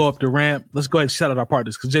 Before we go up the ramp, let's go ahead and shout out our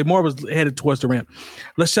partners because Jay Moore was headed towards the ramp.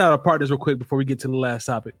 Let's shout out our partners real quick before we get to the last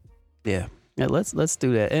topic. Yeah, let's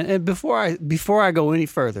do that. And before I go any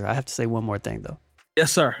further, I have to say one more thing though.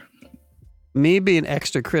 Yes, sir. Me being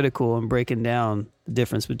extra critical and breaking down the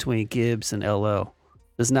difference between Gibbs and LL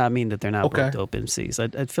does not mean that they're not both dope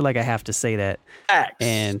MCs. I feel like I have to say that. Facts.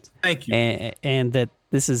 And thank you. And that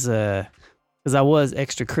this is because I was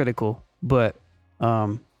extra critical, but we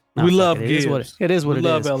love Gibbs. It is what it is. We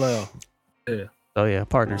love LL. Yeah. Oh yeah,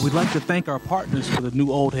 partners. We'd like to thank our partners for the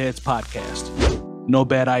New Old Heads podcast: No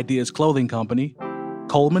Bad Ideas Clothing Company,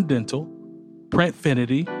 Coleman Dental,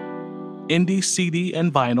 Printfinity, Indie CD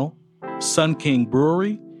and Vinyl, Sun King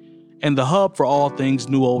Brewery, and the hub for all things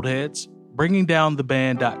New Old Heads,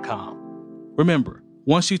 BringingDownTheBand.com. Remember,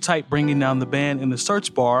 once you type Bringing Down the Band in the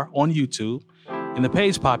search bar on YouTube and the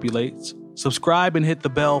page populates, subscribe and hit the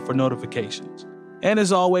bell for notifications. And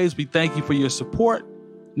as always, we thank you for your support.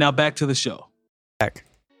 Now back to the show.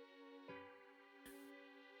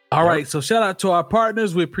 All right, so shout out to our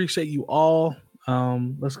partners. We appreciate you all.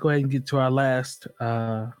 Let's go ahead and get to our last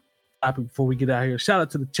topic before we get out of here. Shout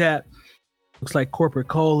out to the chat. Looks like Corporate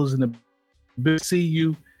Cole is in the big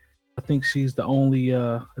CU. I think she's the only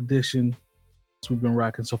addition we've been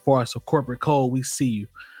rocking so far. So Corporate Cole, we see you.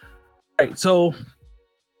 All right, so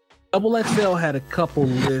Double XL had a couple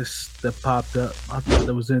lists that popped up. I thought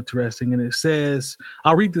that was interesting. And it says,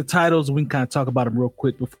 I'll read the titles and we can kind of talk about them real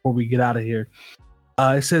quick before we get out of here.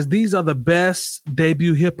 It says, these are the best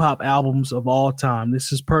debut hip hop albums of all time.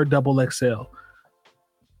 This is per Double XL.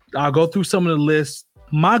 I'll go through some of the lists.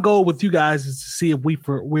 My goal with you guys is to see if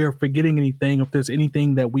we're forgetting anything, if there's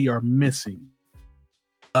anything that we are missing.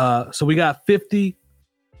 So we got 50.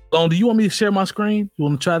 Lone, do you want me to share my screen? You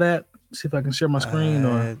want to try that? See if I can share my screen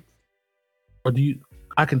or do you?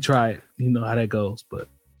 I can try it. You know how that goes, but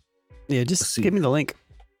yeah, just give me the link.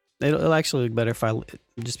 It'll actually look better if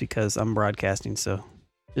just because I'm broadcasting. So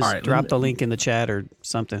just drop the link in the chat or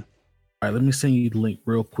something. All right, let me send you the link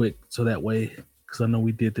real quick so that way, because I know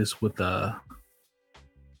we did this with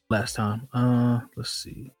last time. Let's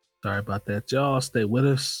see. Sorry about that, y'all. Stay with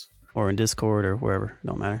us. Or in Discord or wherever.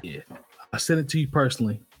 Don't matter. Yeah, I sent it to you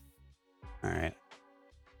personally. All right.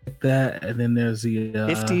 That, and then there's the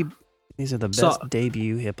 50. These are the best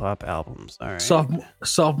debut hip hop albums. All right.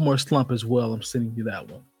 Sophomore slump as well. I'm sending you that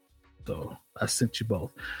one. So I sent you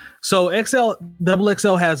both. So Double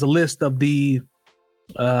XL has a list of these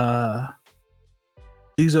are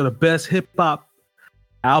the best hip hop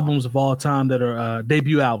albums of all time that are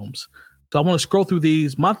debut albums. So I want to scroll through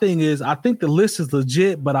these. My thing is, I think the list is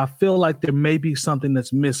legit, but I feel like there may be something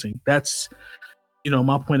that's missing. That's,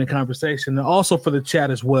 my point of conversation. And also for the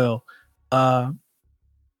chat as well.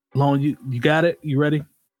 Lone, you got it? You ready?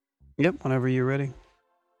 Yep, whenever you're ready.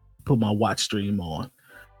 Put my watch stream on.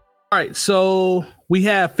 All right, so we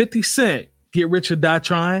have 50 Cent, Get Rich or Die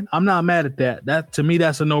Trying. I'm not mad at that. That, to me,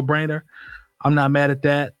 that's a no-brainer. I'm not mad at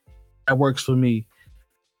that. That works for me.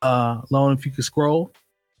 Lone, if you could scroll.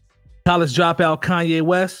 College Dropout, Kanye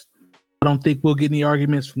West. I don't think we'll get any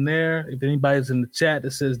arguments from there. If anybody's in the chat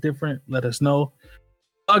that says different, let us know.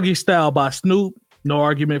 Doggy Style by Snoop. No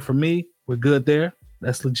argument for me. We're good there.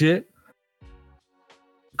 That's legit.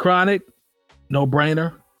 Chronic, no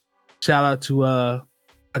brainer. Shout out to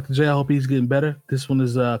Dr. J. I hope he's getting better. This one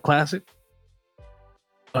is classic.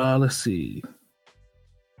 Let's see.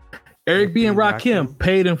 Eric B. and Rakim,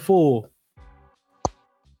 Paid in Full.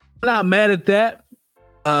 I'm not mad at that.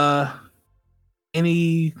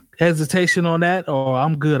 Any hesitation on that, or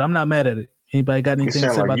I'm good? I'm not mad at it. Anybody got anything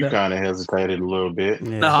to say about that? You kind of hesitated a little bit.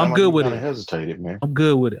 Yeah. No, I'm good with it. Hesitated, man. I'm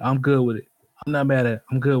good with it. I'm not mad at it.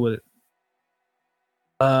 I'm good with it.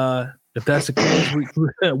 If that's the case,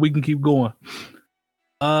 we can keep going.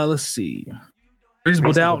 Let's see.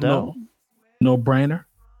 Reasonable Doubt, no brainer.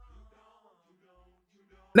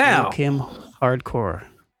 Now, Kim Hardcore.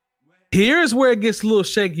 Here's where it gets a little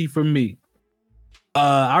shaky for me.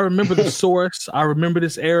 I remember the source. I remember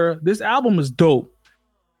this era. This album is dope.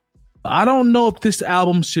 I don't know if this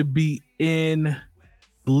album should be in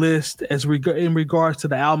the list in regards to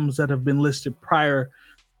the albums that have been listed prior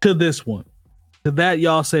to this one. To that,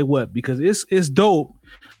 y'all say what? Because it's dope.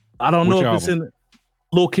 I don't know if it's in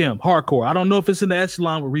Lil Kim, Hardcore. I don't know if it's in the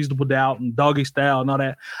echelon with Reasonable Doubt and Doggy Style and all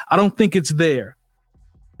that. I don't think it's there.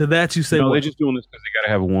 To that, you say what? They're just doing this because they got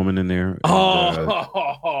to have a woman in there.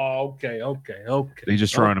 Okay. They're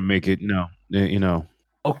just trying to make it,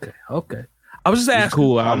 Okay. I was just asking.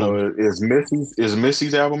 Cool. I know. Is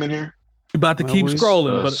Missy's album in here? You're about to keep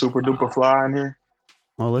scrolling. But Super Duper Fly in here?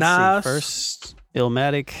 Well, let's see. First,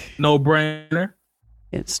 Illmatic. No brainer.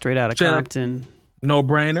 It's Straight Outta Compton. No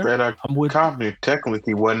brainer. Straight Outta Compton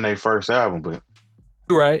technically wasn't their first album, but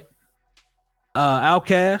you're right.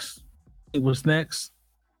 Outkast. It was next.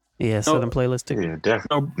 Yeah, Southern Playlist. Yeah,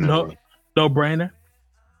 definitely. No brainer.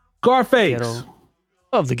 Scarface.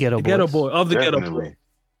 Of the Ghetto Boys. Ghetto Boy. Of the Ghetto Boy.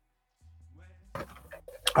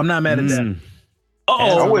 I'm not mad at that.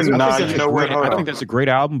 I think that's a great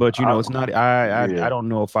album, but it's not. I don't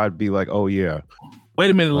know if I'd be like, oh yeah.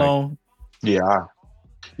 Wait a minute, Lone. Yeah,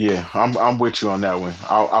 I'm with you on that one.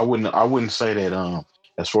 I wouldn't say that.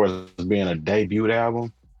 As far as being a debut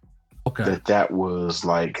album, that was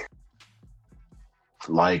like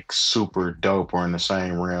super dope or in the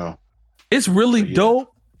same realm. It's really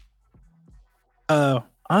dope.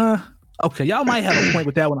 Okay, y'all might have a point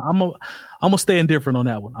with that one. I'm gonna stay indifferent on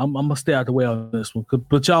that one. I'm gonna stay out the way on this one,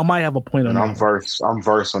 but y'all might have a point on that. I'm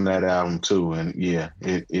versed on that album too, and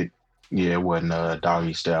it wasn't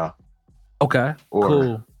Doggy Style. Okay,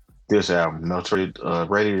 cool. This album,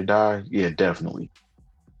 Ready to Die, yeah, definitely.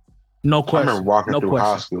 No question. I remember walking through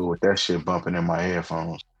high school with that shit bumping in my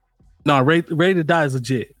headphones. No, Ready to Die is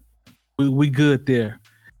legit. We good there.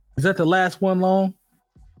 Is that the last one, Long?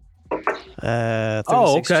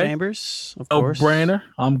 36 Chambers, of course. Brainer.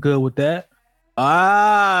 I'm good with that.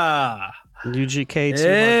 UGK.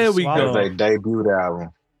 There we go. Their debut album.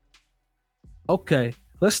 Okay,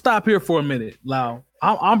 let's stop here for a minute, Lau.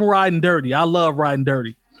 I'm riding dirty. I love riding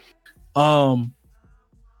dirty.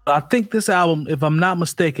 I think this album, if I'm not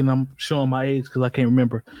mistaken, I'm showing my age because I can't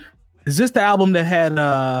remember. Is this the album that had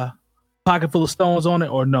Pocket Full of Stones on it,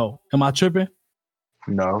 or no? Am I tripping?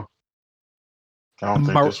 No. I don't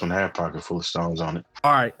think this one had Pocket Full of Stones on it.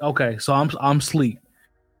 All right, okay. So I'm sleep.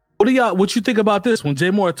 What you think about this one? Jay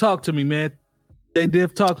Moore, talk to me, man. Jay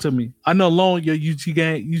Div, talk to me. I know long your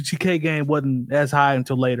UGK game wasn't as high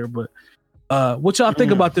until later, but what y'all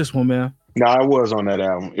think about this one, man? No, it was on that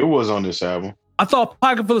album. It was on this album. I thought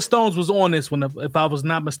Pocket Full of Stones was on this one, if I was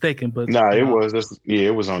not mistaken. But it was.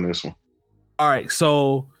 It was on this one. All right,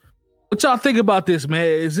 so what y'all think about this, man?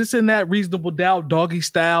 Is this in that Reasonable Doubt, Doggy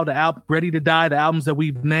Style, the album Ready to Die, the albums that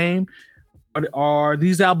we've named? Are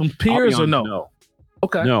these albums peers or no? No.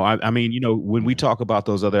 Okay. No, I mean, when we talk about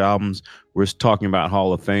those other albums, we're talking about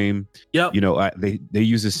Hall of Fame. Yep. They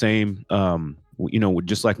use the same,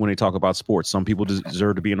 just like when they talk about sports, some people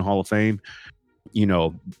deserve to be in the Hall of Fame.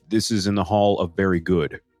 This is in the Hall of Very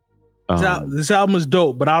Good. This album is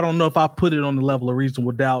dope, but I don't know if I put it on the level of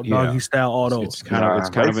Reasonable Doubt, Doggy Style, all those. It's kind of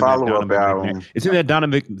in that album. It's in that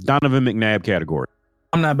Donovan McNabb category.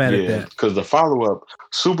 I'm not mad at that because the follow up,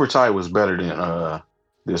 Super Tight, was better than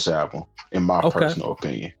this album, in my personal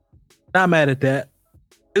opinion. Not mad at that.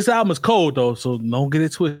 This album is cold though, so don't get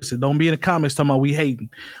it twisted. Don't be in the comments talking about we hating.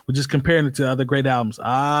 We're just comparing it to other great albums.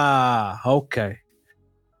 Okay.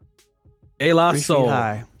 De La Soul,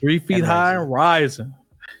 3 Feet High and Rising.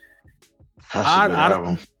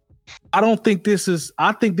 I don't think this is.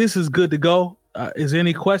 I think this is good to go. Is there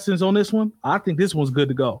any questions on this one? I think this one's good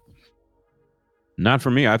to go. Not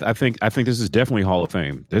for me. I think this is definitely Hall of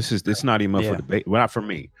Fame. It's not even up for debate. Well, not for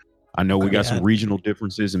me. I know we got some regional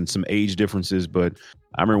differences and some age differences, but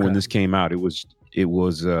I remember when this came out, it was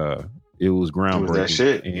groundbreaking. It was that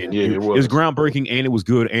shit. And it was groundbreaking, and it was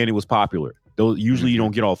good, and it was popular. Usually you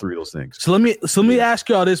don't get all three of those things. So let me ask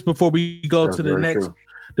y'all this before we go to the next. True.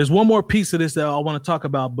 There's one more piece of this that I want to talk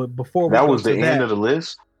about, but before we that was the end of the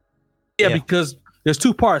list. Yeah, because there's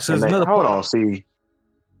two parts. There's another part.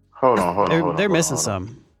 Hold on. They're missing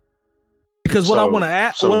some. Because what I want to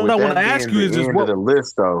ask, what I want to ask you is what the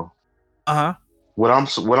list though. What I'm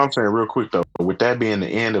saying real quick though, with that being the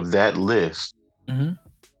end of that list,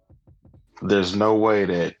 there's no way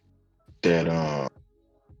that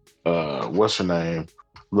what's her name,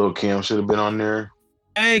 Lil' Kim should have been on there.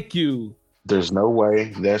 Thank you. There's no way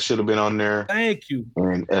that should have been on there. Thank you.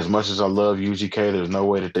 And as much as I love UGK, there's no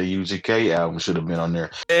way that the UGK album should have been on there.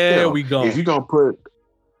 There we go. If you're gonna put,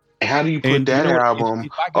 how do you put that album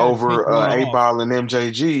over 8Ball and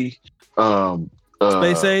MJG?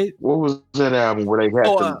 Space Aid. What was that album where they had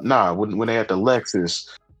when they had the Lexus?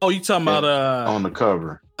 Oh, you talking about on the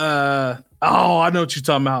cover? I know what you're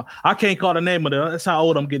talking about. I can't call the name of it. That's how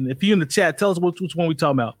old I'm getting. If you in the chat, tell us which one we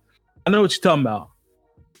talking about. I know what you're talking about.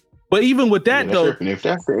 But even with that though, if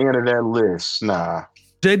that's the end of that list, nah.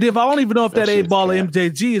 J-Div, I don't even know if that 8Ball or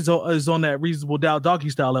MJG is on that Reasonable Doubt Doggy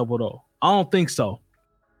Style level though. I don't think so.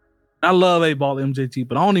 I love 8Ball MJG,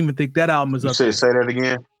 but I don't even think that album is up there. Say that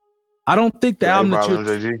again. I don't think the album that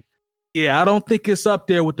MJG? Yeah, I don't think it's up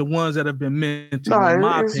there with the ones that have been mentioned.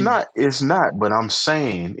 No, it's not. It's not. But I'm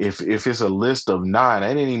saying if it's a list of 9, they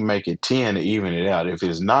didn't even make it 10 to even it out. If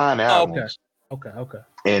it's 9 albums, okay,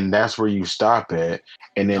 and that's where you stop at,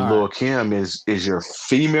 and then Lil' Kim is your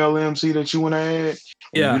female MC that you want to add.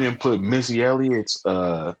 And you didn't put Missy Elliott's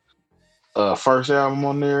first album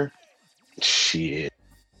on there. Shit,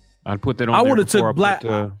 I'd put that on. I would have took Black.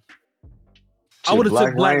 I would have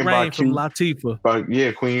took Black Rain from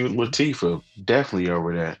Latifah. Queen Latifah, definitely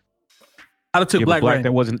over that. I'd have took Black Rain.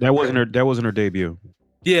 That wasn't her debut.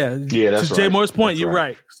 Yeah. That's to Jay Moore's point, you're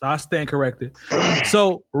right. So I stand corrected.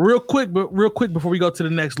 So real quick before we go to the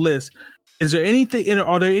next list, is there anything?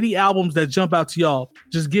 Are there any albums that jump out to y'all?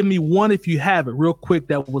 Just give me one if you have it, real quick.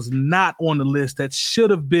 That was not on the list that should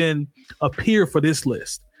have been appear for this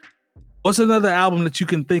list. What's another album that you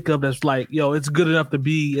can think of that's like, it's good enough to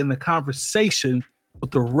be in the conversation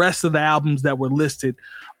with the rest of the albums that were listed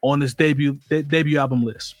on this debut album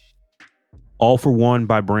list? All for One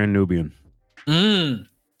by Brand Nubian.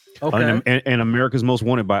 Okay. And America's Most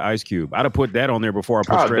Wanted by Ice Cube. I'd have put that on there before I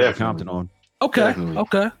put Straight Outta Compton on. Okay. Definitely.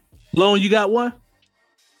 Okay. Lone, you got one?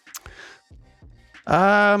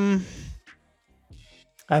 I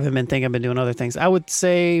haven't been thinking. I've been doing other things. I would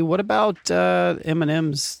say, what about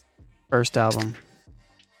Eminem's first album?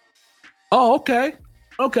 Oh, okay.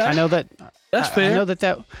 I know that. That's fair. I know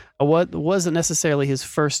that wasn't necessarily his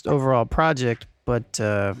first overall project, but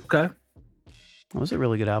okay. It was a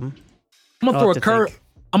really good album. I'm gonna throw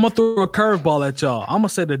a curveball at y'all. I'm gonna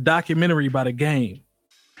say the documentary by The Game.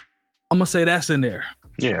 I'm gonna say that's in there.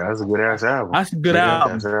 Yeah, that's a good ass album. That's a good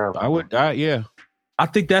album. I would, yeah. I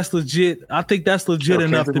think that's legit. I think that's legit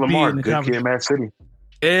enough to be in the Good Kid, Mad City.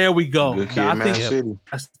 There we go. Good Kid, Now, I Mad think City.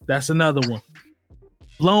 that's another one.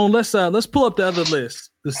 Lone, let's pull up the other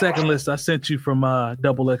list. The second list I sent you from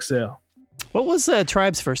Double XL. What was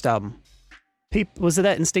Tribe's first album? Was it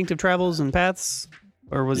that Instinctive Travels and Paths,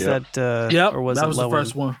 or was that? Yep, or was that it was Low the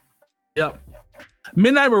first End? one. Yep.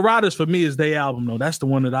 Midnight Marauders for me is their album though. That's the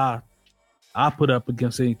one that I put up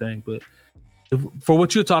against anything. But for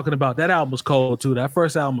what you're talking about, that album was cold too. That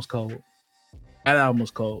first album was cold. That album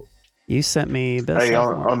was cold. You sent me best. Hey,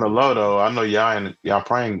 on the low though, I know y'all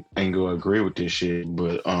probably ain't gonna agree with this shit,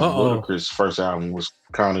 but Ludacris' first album was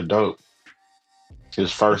kind of dope.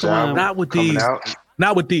 His first album, not with coming these, out.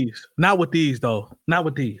 not with these though, not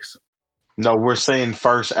with these. No, we're saying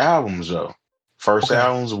first albums though. First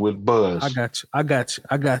albums with Buzz. I got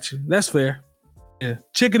you. That's fair. Yeah,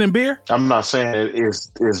 Chicken and Beer. I'm not saying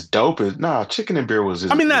it's dope. Nah, Chicken and Beer was his,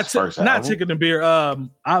 not his first album. Not Chicken and Beer. I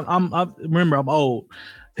remember I'm old.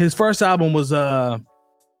 His first album was I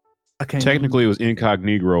can't. Technically, it was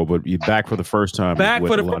Incognito, but Back for the First Time. Back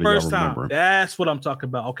for the first time. That's what I'm talking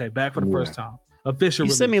about. Okay, Back for the first time. Official.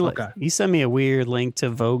 You sent me a weird link to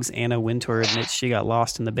Vogue's Anna Wintour admits she got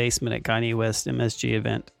lost in the basement at Kanye West MSG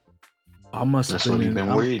event. I must have That's what you've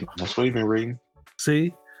been reading. That's what you've been reading.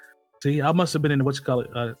 See, I must have been in what you call it.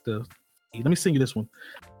 Let me send you this one.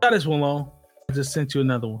 Got this one long. I just sent you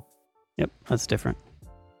another one. Yep, that's different.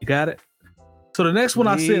 You got it. So the next one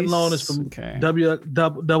I sent long is from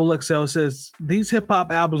Double XL. It says these hip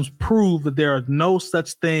hop albums prove that there are no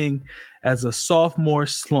such thing as a sophomore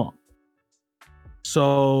slump.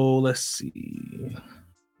 So let's see.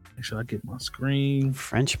 Make sure I get my screen.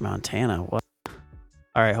 French Montana. What?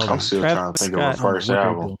 All right, hold on. I'm still trying to think of a first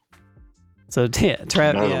album. So yeah.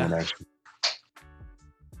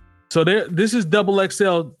 So this is Double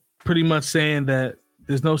XL pretty much saying that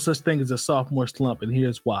there's no such thing as a sophomore slump, and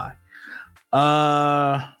here's why.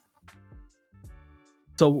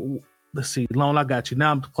 So let's see. Lone, I got you.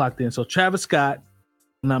 Now I'm clocked in. So Travis Scott, if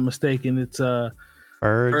I'm not mistaken, it's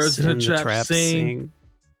Birds in the Trap Sing.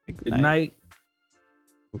 Ignite.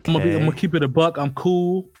 Okay. I'm gonna keep it a buck. I'm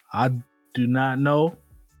cool. I do not know.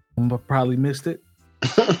 I'm gonna probably missed it.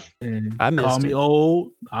 And I missed call me it.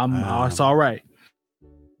 old. It's all right.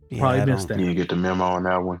 Probably missed that. You didn't get the memo on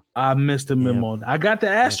that one. I missed the memo. I got the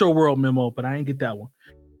Astro World memo, but I didn't get that one.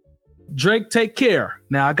 Drake, Take Care.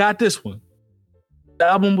 Now I got this one. The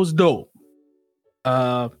album was dope.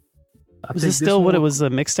 Was this still what it was, a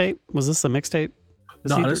mixtape? Was this a mixtape?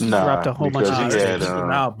 No, this dropped a whole bunch of had,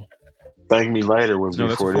 album. Thank Me Later was No,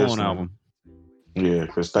 before that's a this one. album. Yeah,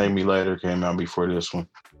 because Thank Me Later came out before this one.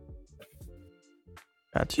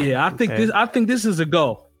 Gotcha. Yeah, I think this is a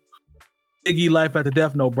go. Iggy Life After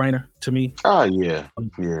Death, no brainer to me. Oh yeah.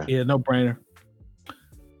 No brainer.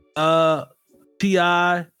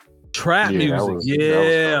 T.I. Trap music.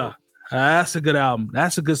 That's a good album.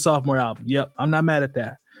 That's a good sophomore album. Yep, I'm not mad at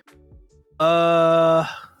that.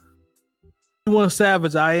 21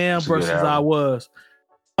 Savage, I Am versus I Was.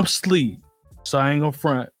 I'm sleep, so I ain't gonna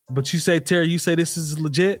front. But you say, Terry, you say this is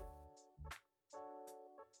legit?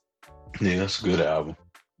 Yeah, that's a good album.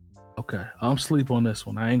 Okay, I'm sleep on this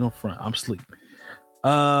one. I ain't gonna front. I'm sleep.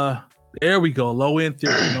 There we go. Low End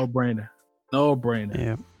Theory, no brainer. No brainer.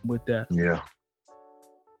 Yeah. With that. Yeah.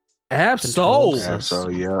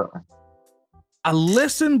 Absol. Yeah. I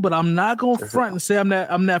listen, but I'm not gonna front and say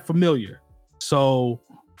I'm not familiar. So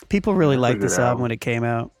people really liked this album when it came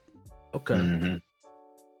out. Okay. Mm-hmm.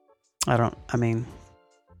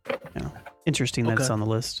 Interesting that it's on the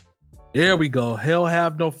list. There we go. Hell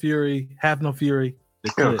Have No Fury. Have No Fury.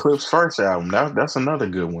 Clip's first album. That's another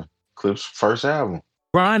good one. Clip's first album.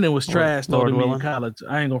 Grinding was trash though to me in college.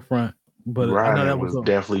 I ain't gonna front. But I know that was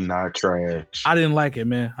definitely not trash. I didn't like it,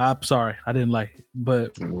 man. I'm sorry. I didn't like it.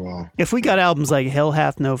 But if we got albums like Hell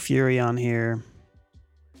Hath No Fury on here.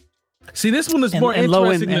 See, this one is more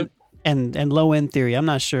interesting. And Low End Theory. I'm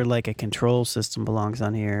not sure like a Control System belongs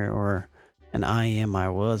on here or an I Am I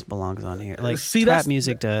Was belongs on here. Like trap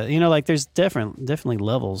music does. Like there's definitely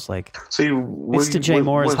levels. Like it's to Jay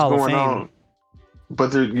Moore's Hall of Fame. On?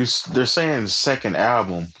 But they're saying the second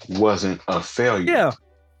album wasn't a failure. Yeah.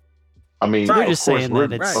 I mean, they're just saying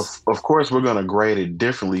that it's... Of course, we're going to grade it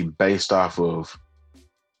differently based off of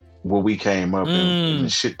what we came up and the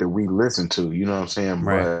shit that we listened to. You know what I'm saying?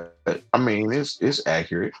 Right. But, I mean, it's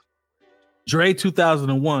accurate. Dre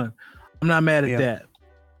 2001. I'm not mad at that.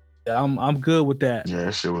 I'm good with that. Yeah,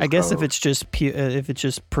 that shit was I guess cold. if it's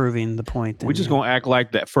just proving the point. We're just going to act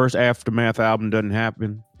like that first Aftermath album doesn't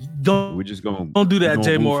happen. Don't do that,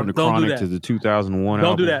 Jay Moore. From the Don't Chronic do that. to the 2001 album.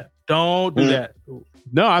 Don't do that. Don't do that.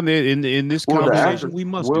 No, I mean in this conversation we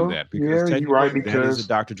must do that because you're right, because that is a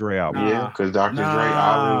Dr. Dre album. Yeah, because Dr. Dre,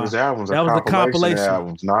 all of his albums that are was compilation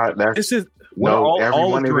albums. Not that's this is every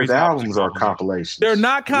one of his albums are compilations. They're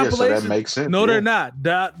not compilations. Yeah, so that makes sense. No, they're not.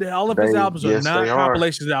 All of his albums are not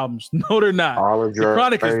compilations albums. No, they're not. All of The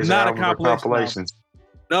Chronic is not a compilation.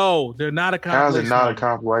 No, they're not a compilation. How is it not a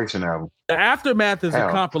compilation album? The Aftermath is a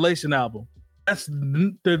compilation album. That's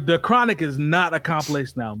the Chronic is not a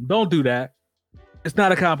compilation album. Don't do that. It's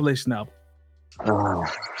not a compilation album. I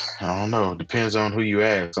don't know. It depends on who you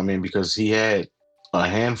ask. I mean, because he had a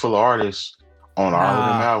handful of artists on all of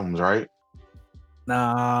them albums, right?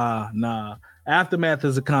 Nah. Aftermath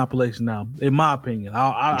is a compilation album, in my opinion.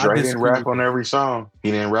 Dre didn't rap on every song.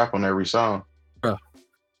 He didn't rap on every song. Bruh.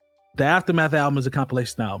 The Aftermath album is a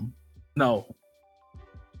compilation album. No.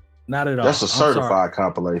 Not at all. That's a certified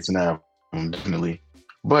compilation album, definitely.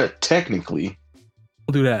 But technically,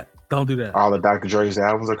 Don't do that. All of Dr. Dre's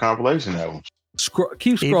albums are compilation albums.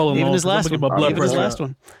 Keep scrolling. Even his last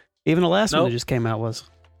one. Even the last one that just came out was.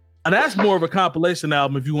 That's more of a compilation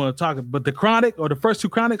album if you want to talk. But the Chronic or the first two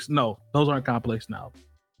Chronics, no, those aren't compilation albums.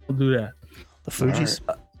 Don't do that. The Fugees,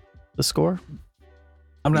 the score.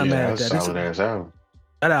 I'm not mad at that. Solid ass album.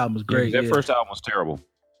 That album was great. That first album was terrible.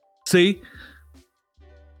 See.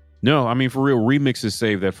 No, I mean for real, remixes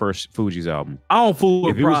saved that first Fugees album. I don't fool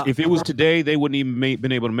with Pride. If it was today, they wouldn't even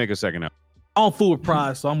been able to make a second album. I don't fool with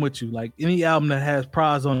Pride, so I'm with you. Like any album that has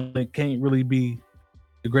Pride on it can't really be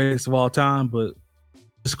the greatest of all time, but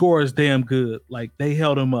the score is damn good. Like they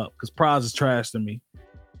held him up because Pride is trash to me.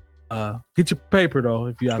 Get your paper though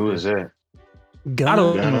if you out Who there. is that? I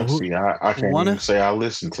don't know. See, I can't even say I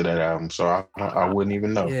listened to that album, so I wouldn't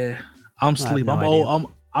even know. Yeah, I'm sleep. I'm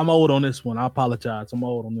old. I'm old on this one. I apologize. I'm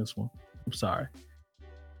old on this one. I'm sorry.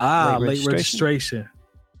 Late registration.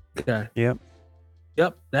 Okay.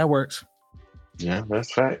 Yep, that works. Yeah,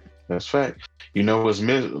 that's fact. You know what's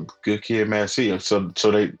Good Kid, Mad City. So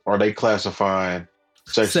they classifying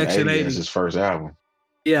Section 80 as his first album?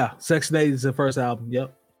 Yeah, Section 80 is the first album.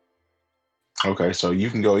 Yep. Okay, so you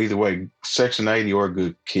can go either way, Section 80 or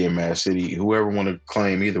Good Kid, Mad City. Whoever want to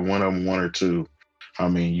claim either one of them, one or two. I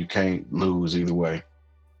mean, you can't lose either way.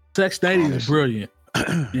 Section 80 is brilliant.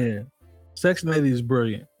 Yeah. Section 80 is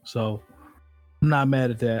brilliant. So I'm not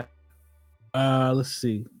mad at that. Let's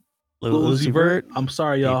see. Lil Uzi Vert. I'm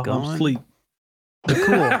sorry, y'all. I'm asleep. The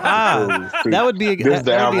Cool. That would be this is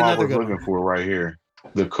the album I was looking for right here.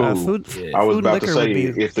 The Cool. I was about to say,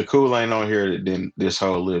 if the Cool ain't on here, then this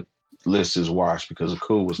whole list is washed because the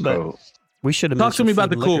Cool was cold. We should have talked to me about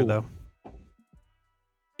the Cool though.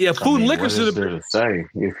 Yeah, Food and Liquor should have been. Say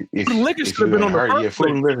if Food and Liquor should have been on the first. Yeah, Food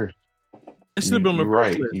and Liquor. It should have been on the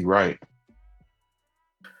first list. You're right.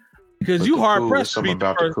 Because you hard pressed to beat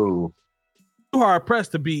about the Cool. You hard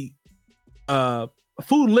pressed to beat. Food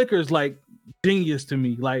and Liquor is like genius to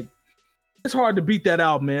me. Like it's hard to beat that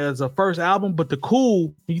album, man, as a first album. But the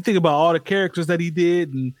Cool, when you think about all the characters that he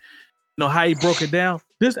did and how he broke it down,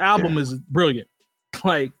 this album is brilliant.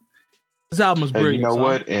 Like this album is brilliant. You know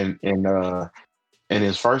what? And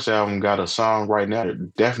his first album got a song right now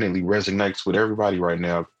that definitely resonates with everybody right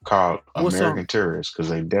now called American Terrorist, because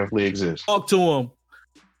they definitely exist. Talk to him.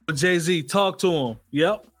 Jay-Z, talk to him.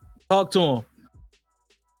 Yep. Talk to him.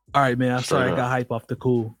 All right, man. I'm sorry I got hype off the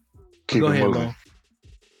Cool. Go ahead, Lo.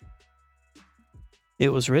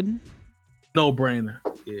 It Was Written? No brainer.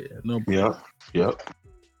 Yeah, no brainer. Yep.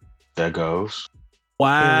 That goes.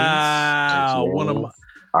 Wow. One of my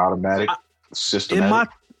automatic,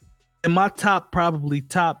 systematic. In my top 5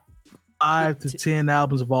 to 10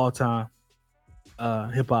 albums of all time,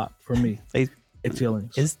 hip hop for me. It's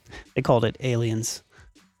Aliens. They called it Aliens.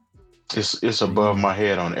 It's above my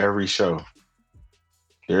head on every show.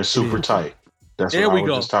 They're super tight. That's what I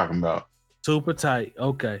was just talking about. Super tight.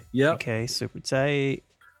 Okay. Yep. Okay. Super tight.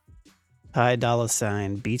 Ty Dolla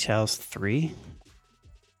 $ign. Beach House 3.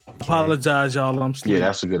 Okay. Apologize, y'all. I'm sleeping. Yeah,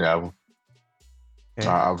 that's a good album. Okay.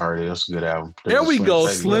 I've heard it. That's a good album. There we go.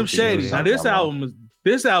 Slim Shady. Now this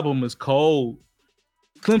album is cold.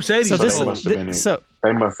 Slim Shady. So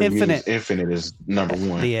they must have used Infinite as number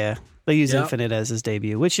one. Yeah, they use Infinite as his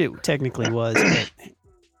debut, which it technically was.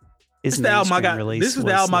 This is the album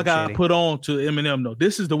I got put on to Eminem though.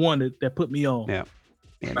 This is the one that put me on. Yeah.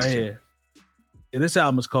 Right here. Yeah, this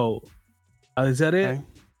album is cold. Is that it? Okay.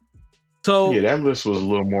 So yeah, that list was a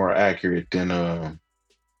little more accurate than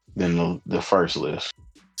the first list.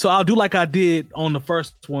 So I'll do like I did on the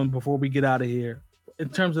first one before we get out of here. In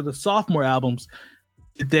terms of the sophomore albums,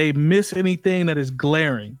 did they miss anything that is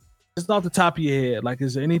glaring? Just off the top of your head, like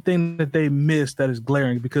is there anything that they missed that is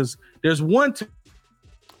glaring? Because there's one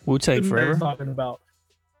Wu-Tang Forever talking about.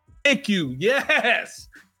 Thank you. Yes.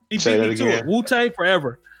 He Say beat that me to again. it. Wu-Tang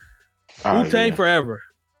Forever. Oh, Wu-Tang yeah. Forever.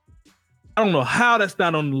 I don't know how that's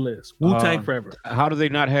not on the list. Wu-Tang Forever. How do they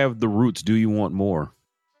not have the Roots? Do you want more?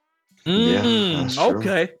 Yeah, that's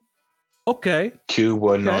true. Okay. Cube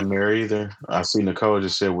wasn't Okay. on there either. I see Nicole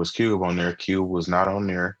just said was Cube on there. Cube was not on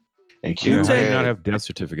there. And Cube How do you had, not have Death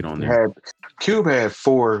Certificate on there? Cube had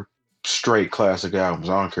 4 straight classic albums.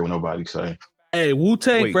 I don't care what nobody say. Hey,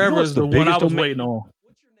 Wu-Tang Wait, you Forever know is what's the the one I biggest was omi- waiting on.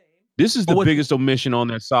 This is the What- biggest omission on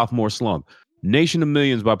that sophomore slump. Nation of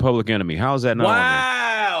Millions by Public Enemy. How is that not on there?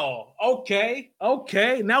 Wow.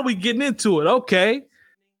 Okay. Now we getting into it. Okay.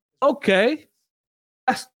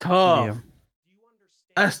 That's tough. Yeah.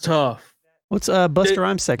 That's tough. What's Busta It-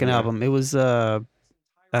 Rhymes' second album? It was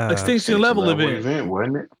Extinction Level event.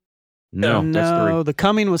 wasn't it? No, that's 3. no, The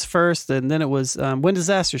Coming was first, and then it was When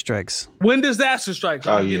Disaster Strikes. When Disaster Strikes.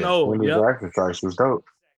 Oh, I'm getting yeah. old. When Yep. the Strikes was dope.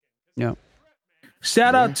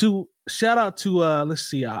 Shout out to let's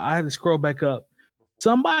see. I had to scroll back up.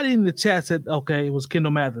 Somebody in the chat said, okay, it was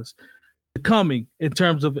Kendall Mathis. The Coming in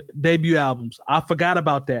terms of debut albums. I forgot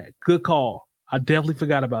about that. Good call. I definitely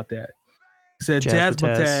forgot about that. He said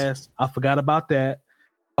Jazzmatazz. I forgot about that.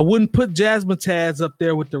 I wouldn't put Jazzmatazz up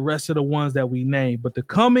there with the rest of the ones that we named, but the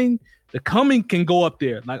Coming can go up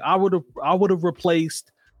there. Like I would have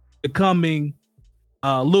replaced The Coming,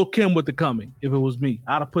 Lil' Kim with The Coming if it was me.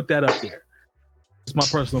 I'd have put that up there. It's my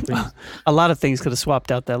personal opinion. A lot of things could have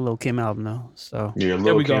swapped out that Lil' Kim album, though. So Yeah,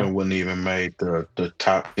 There we Lil' go. Kim wouldn't even made the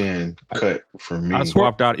top 10 cut for me. I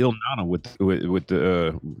swapped out Il Nana with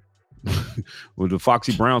the with the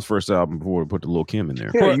Foxy Brown's first album before we put the Lil' Kim in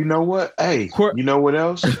there. Yeah, you know what? Hey, you know what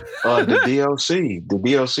else? The DLC. The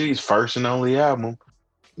DLC's first and only album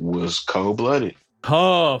was Cold Blooded.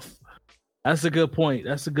 Tough. That's a good point.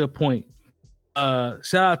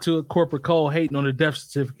 Shout out to Corporate Cole hating on the death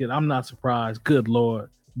certificate. I'm not surprised. Good Lord.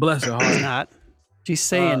 Bless her it's heart. not. She's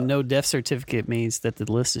saying no death certificate means that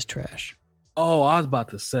the list is trash. Oh, I was about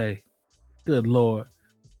to say. Good Lord.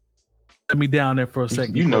 Let me down there for a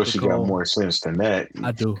second. You know Corporate she Cole. got more sense than that.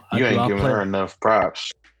 I do. You ain't I'll giving play her it. enough props.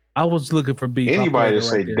 I was looking for beef. I Anybody played that it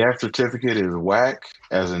say right there. Death Certificate is whack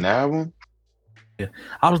as an album,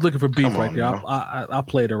 I was looking for beef Come right on there. now. I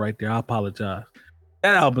played it right there. I apologize.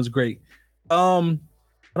 That album's great. I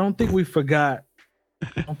don't think we forgot.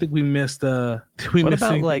 I don't think we missed. Did we What miss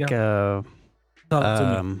about anything like else? Talk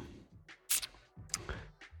to me.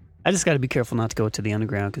 I just got to be careful not to go to the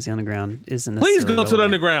underground because the underground isn't. Please go necessarily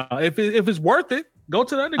to the over. underground. If it's worth it, go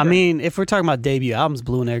to the I underground. mean, if we're talking about debut albums,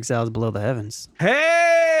 Blue and Exiles Below the Heavens.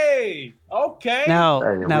 Hey, okay. Now,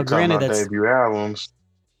 hey, if now, we talking granted, about that's. debut albums.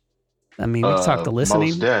 I mean, we could talk to Mos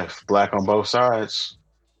listening, Def, Black on Both Sides.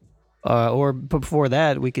 or before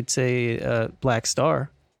that, we could say Black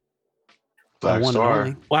Star. Black One and Star.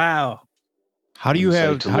 only. Wow. How do you Say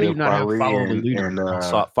have? To How do you Live not have Kweli Follow the and- Leader?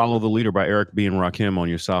 and, Follow the Leader by Eric B and Rakim on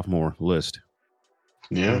your sophomore list.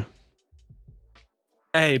 Yeah.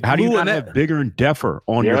 Hey, How do you Blue not and have Bigger and Deafer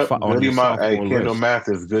on your Yep. on Goody your Mob. Hey, sophomore Kendall list?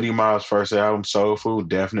 Mathis, Goody Mob's first album, Soul Food,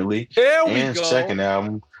 definitely. There we And go. second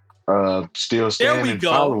album, Still There we Standing,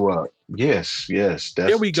 go. Follow Up. Yes. That's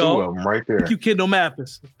There we 2 go. of them right there. Thank you, Kendall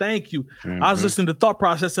Mathis. Thank you. I was Mhm. listening to Thought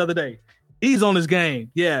Process the other day. He's on his game.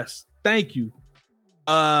 Yes. Thank you.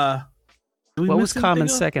 Did we What miss was anything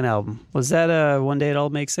Common's else? second album? Was that One Day It All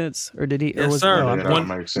Makes Sense, or did he? Or Yes, was sir. No, One I'm Day It wrong.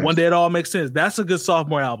 All Makes Sense. One Day It All Makes Sense. That's a good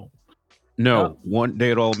sophomore album. No, One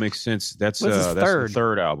Day It All Makes Sense. That's What's his the third?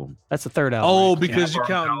 third album. That's the third album. Oh, right? because you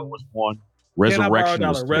count was one. Can I Borrow a Resurrection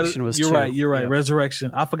was Dollar? two. Resurrection was You're two. right. You're right. Yeah.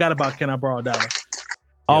 Resurrection. I forgot about Can I Borrow a Dollar?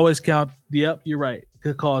 Always count. Yep, you're right.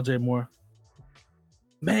 Good call, Jay Moore.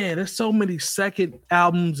 Man, there's so many second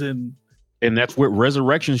albums and And that's where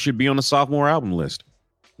Resurrection should be on the sophomore album list.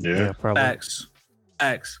 Yeah, probably. facts.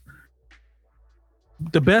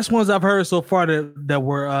 The best ones I've heard so far that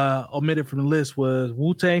were omitted from the list was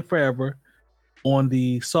Wu-Tang Forever on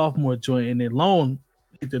the sophomore joint, and then Lone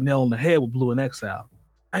hit the nail on the head with Blue and Exile.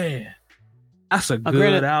 Man, that's a good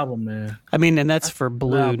granted- album, man. I mean, and that's for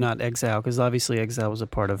Blue, album. not Exile, because obviously Exile was a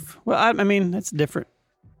part of. Well, I mean, that's different.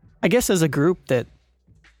 I guess as a group, that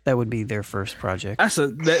would be their first project. That's a I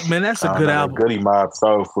good know, album. Goody Mob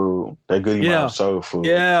Soul Food. That Goody Yeah. Mob Soul Food.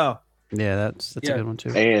 Yeah. Yeah, that's Yeah. a good one too.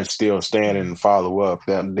 And Still Standing and Follow Up.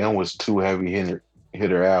 That was 2 heavy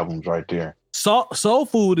hitter albums right there. Soul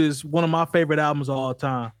Food is one of my favorite albums of all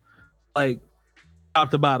time. Like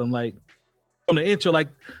top to bottom, like on the intro, like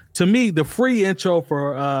to me, the free intro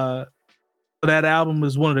for that album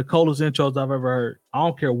is one of the coolest intros I've ever heard. I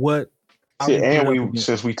don't care what. I See, will put it and up we again.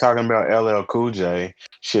 since we talking about LL Cool J,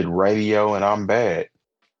 shit, Radio and I'm Bad.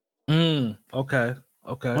 Okay.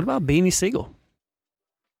 What about Beanie Siegel?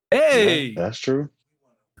 Hey, Yeah, that's true.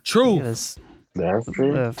 True. Yeah, That's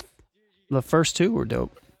true. The first two were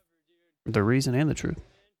dope. The Reason and the Truth.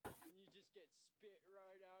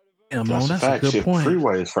 Yeah, man, that's a good point.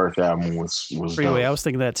 Freeway's first album was Freeway. dope. I was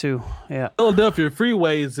thinking that too. Yeah. Philadelphia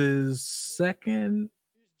Freeways is second.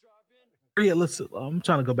 Yeah, I'm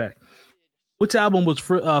trying to go back. Which album was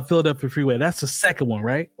Philadelphia Freeway? That's the second one,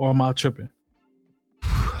 right? Or am I tripping?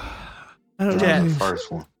 I don't That's know. the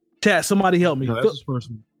first one. Chat, somebody help me. No, that's his first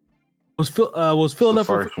one. Was Philadelphia?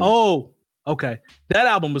 first one. Oh, okay. That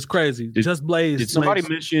album was crazy. Just Blaze. Did somebody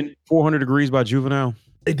mention 400 Degrees by Juvenile?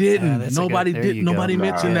 They didn't. that's Nobody there did. you go. Nobody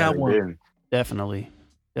mentioned that one. Didn't. Definitely.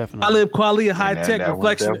 I live quality, high And tech that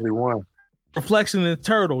reflection. definitely won. Reflection and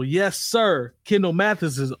Turtle. Yes, sir. Kendall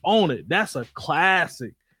Mathis is on it. That's a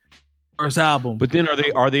classic first album. But then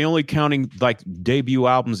are they only counting like debut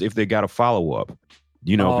albums if they got a follow up?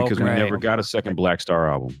 You know, Oh, because okay. we never got a second Black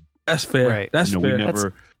Star album. That's fair. Right. That's You know, fair. we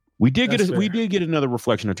never. We did that's get another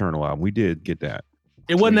Reflection Eternal album. We did get that.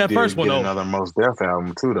 It wasn't We that did first one get though. Another Most Def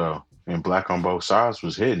album too, though. And Black on Both Sides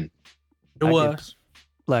was hidden. It was.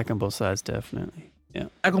 Black on Both Sides, definitely. Yeah.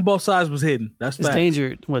 Black on Both Sides was hidden. That's It's fact.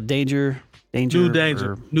 Danger. What, Danger? Danger. New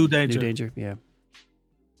Danger. or New New Danger. Danger. Yeah.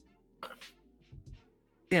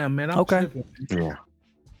 Yeah, man. I'm Okay. tripping. Yeah.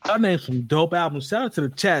 Y'all named some dope albums. Shout out to the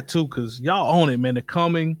chat too, because y'all own it, man. The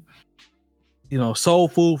Coming, Soul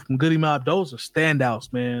Food from Goody Mob. Those are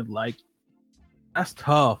standouts, man. Like, that's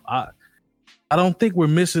tough. I don't think we're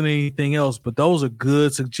missing anything else, but those are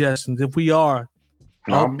good suggestions. If we are,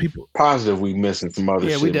 I'm people, positive we missing some other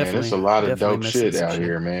Yeah, we shit, man. definitely- There's a lot of definitely dope missing shit some out shit.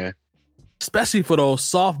 here, man. especially for those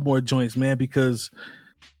sophomore joints, man, because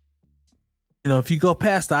if you go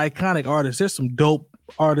past the iconic artists, there's some dope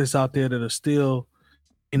artists out there that are still,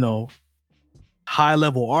 high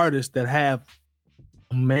level artists that have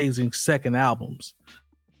amazing second albums.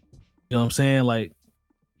 You know what I'm saying? Like,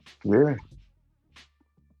 Yeah.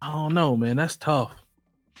 I don't know, man. That's tough.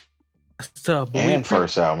 That's tough. But And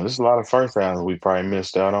first album. There's a lot of first albums we probably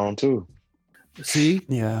missed out on too. see,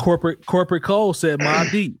 Yeah. corporate Cole said Mobb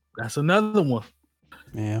Deep. That's another one.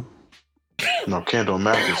 Yeah. No, Kendall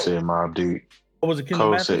Mathis said Mobb Deep. What was it? Kendall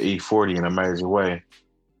Cole Mathis? said E40 in a major way.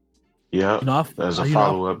 Yep. As a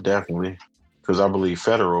follow up, definitely. Because I believe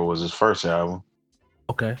Federal was his first album.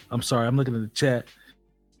 Okay, I'm sorry. I'm looking at the chat.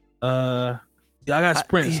 Yeah, I got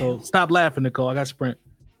Sprint. So stop laughing, Nicole. I got Sprint.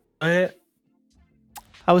 Go ahead.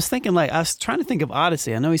 I was thinking, I was trying to think of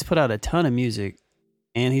Odyssey. I know he's put out a ton of music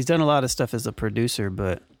and he's done a lot of stuff as a producer,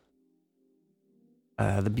 but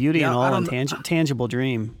The Beauty and All and Tangible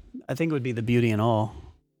Dream, I think it would be The Beauty and All.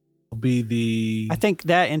 I think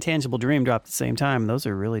that and Tangible Dream dropped at the same time. Those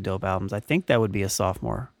are really dope albums. I think that would be a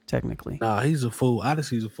sophomore, technically. Nah, he's a fool.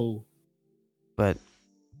 Odyssey's a fool. But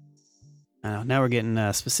I don't know, now we're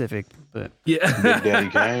getting specific. But Yeah. Big Daddy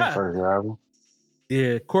Kane first album.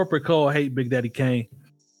 Yeah, corporate Cole hate Big Daddy Kane.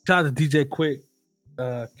 Shout out to DJ Quick,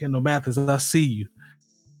 Kendall Mathis. I see you.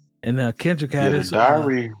 And Kendrick had his The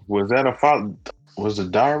Diary was that a follow? Was the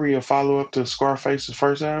Diary a follow up to Scarface's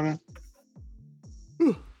first album?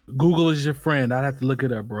 Google is your friend. I'd have to look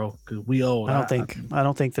it up, bro, because we old. I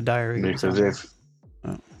don't think The Diary. was Because on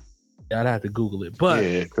if I'd have to Google it. But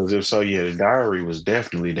because if so, the Diary was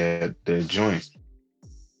definitely that joint.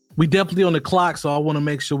 we definitely on the clock, so I want to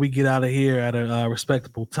make sure we get out of here at a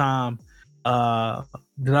respectable time.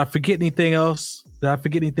 Did I forget anything else? Did I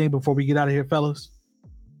forget anything before we get out of here, fellas?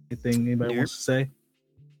 Anything anybody wants to say?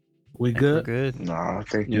 We good? We're good. No, I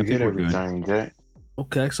think Yeah, you I think hit we're good. everything, Jack.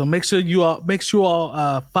 Okay, so make sure you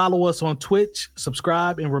all follow us on Twitch,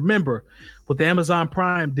 subscribe, and remember, with the Amazon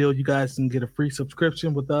Prime deal, you guys can get a free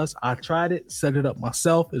subscription with us. I tried it, set it up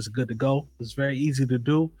myself. It's good to go. It's very easy to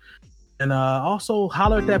do. And also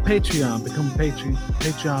holler at that Patreon. Become a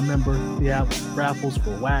Patreon member. We have raffles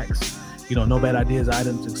for wax, no bad ideas,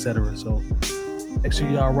 items, etc. So make sure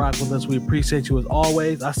y'all rock with us. We appreciate you as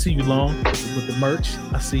always. I see you, Long, with the merch.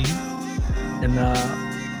 I see you. And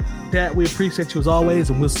Pat, we appreciate you as always,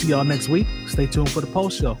 and we'll see y'all next week. Stay tuned for the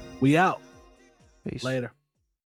post show. We out. Peace. Later.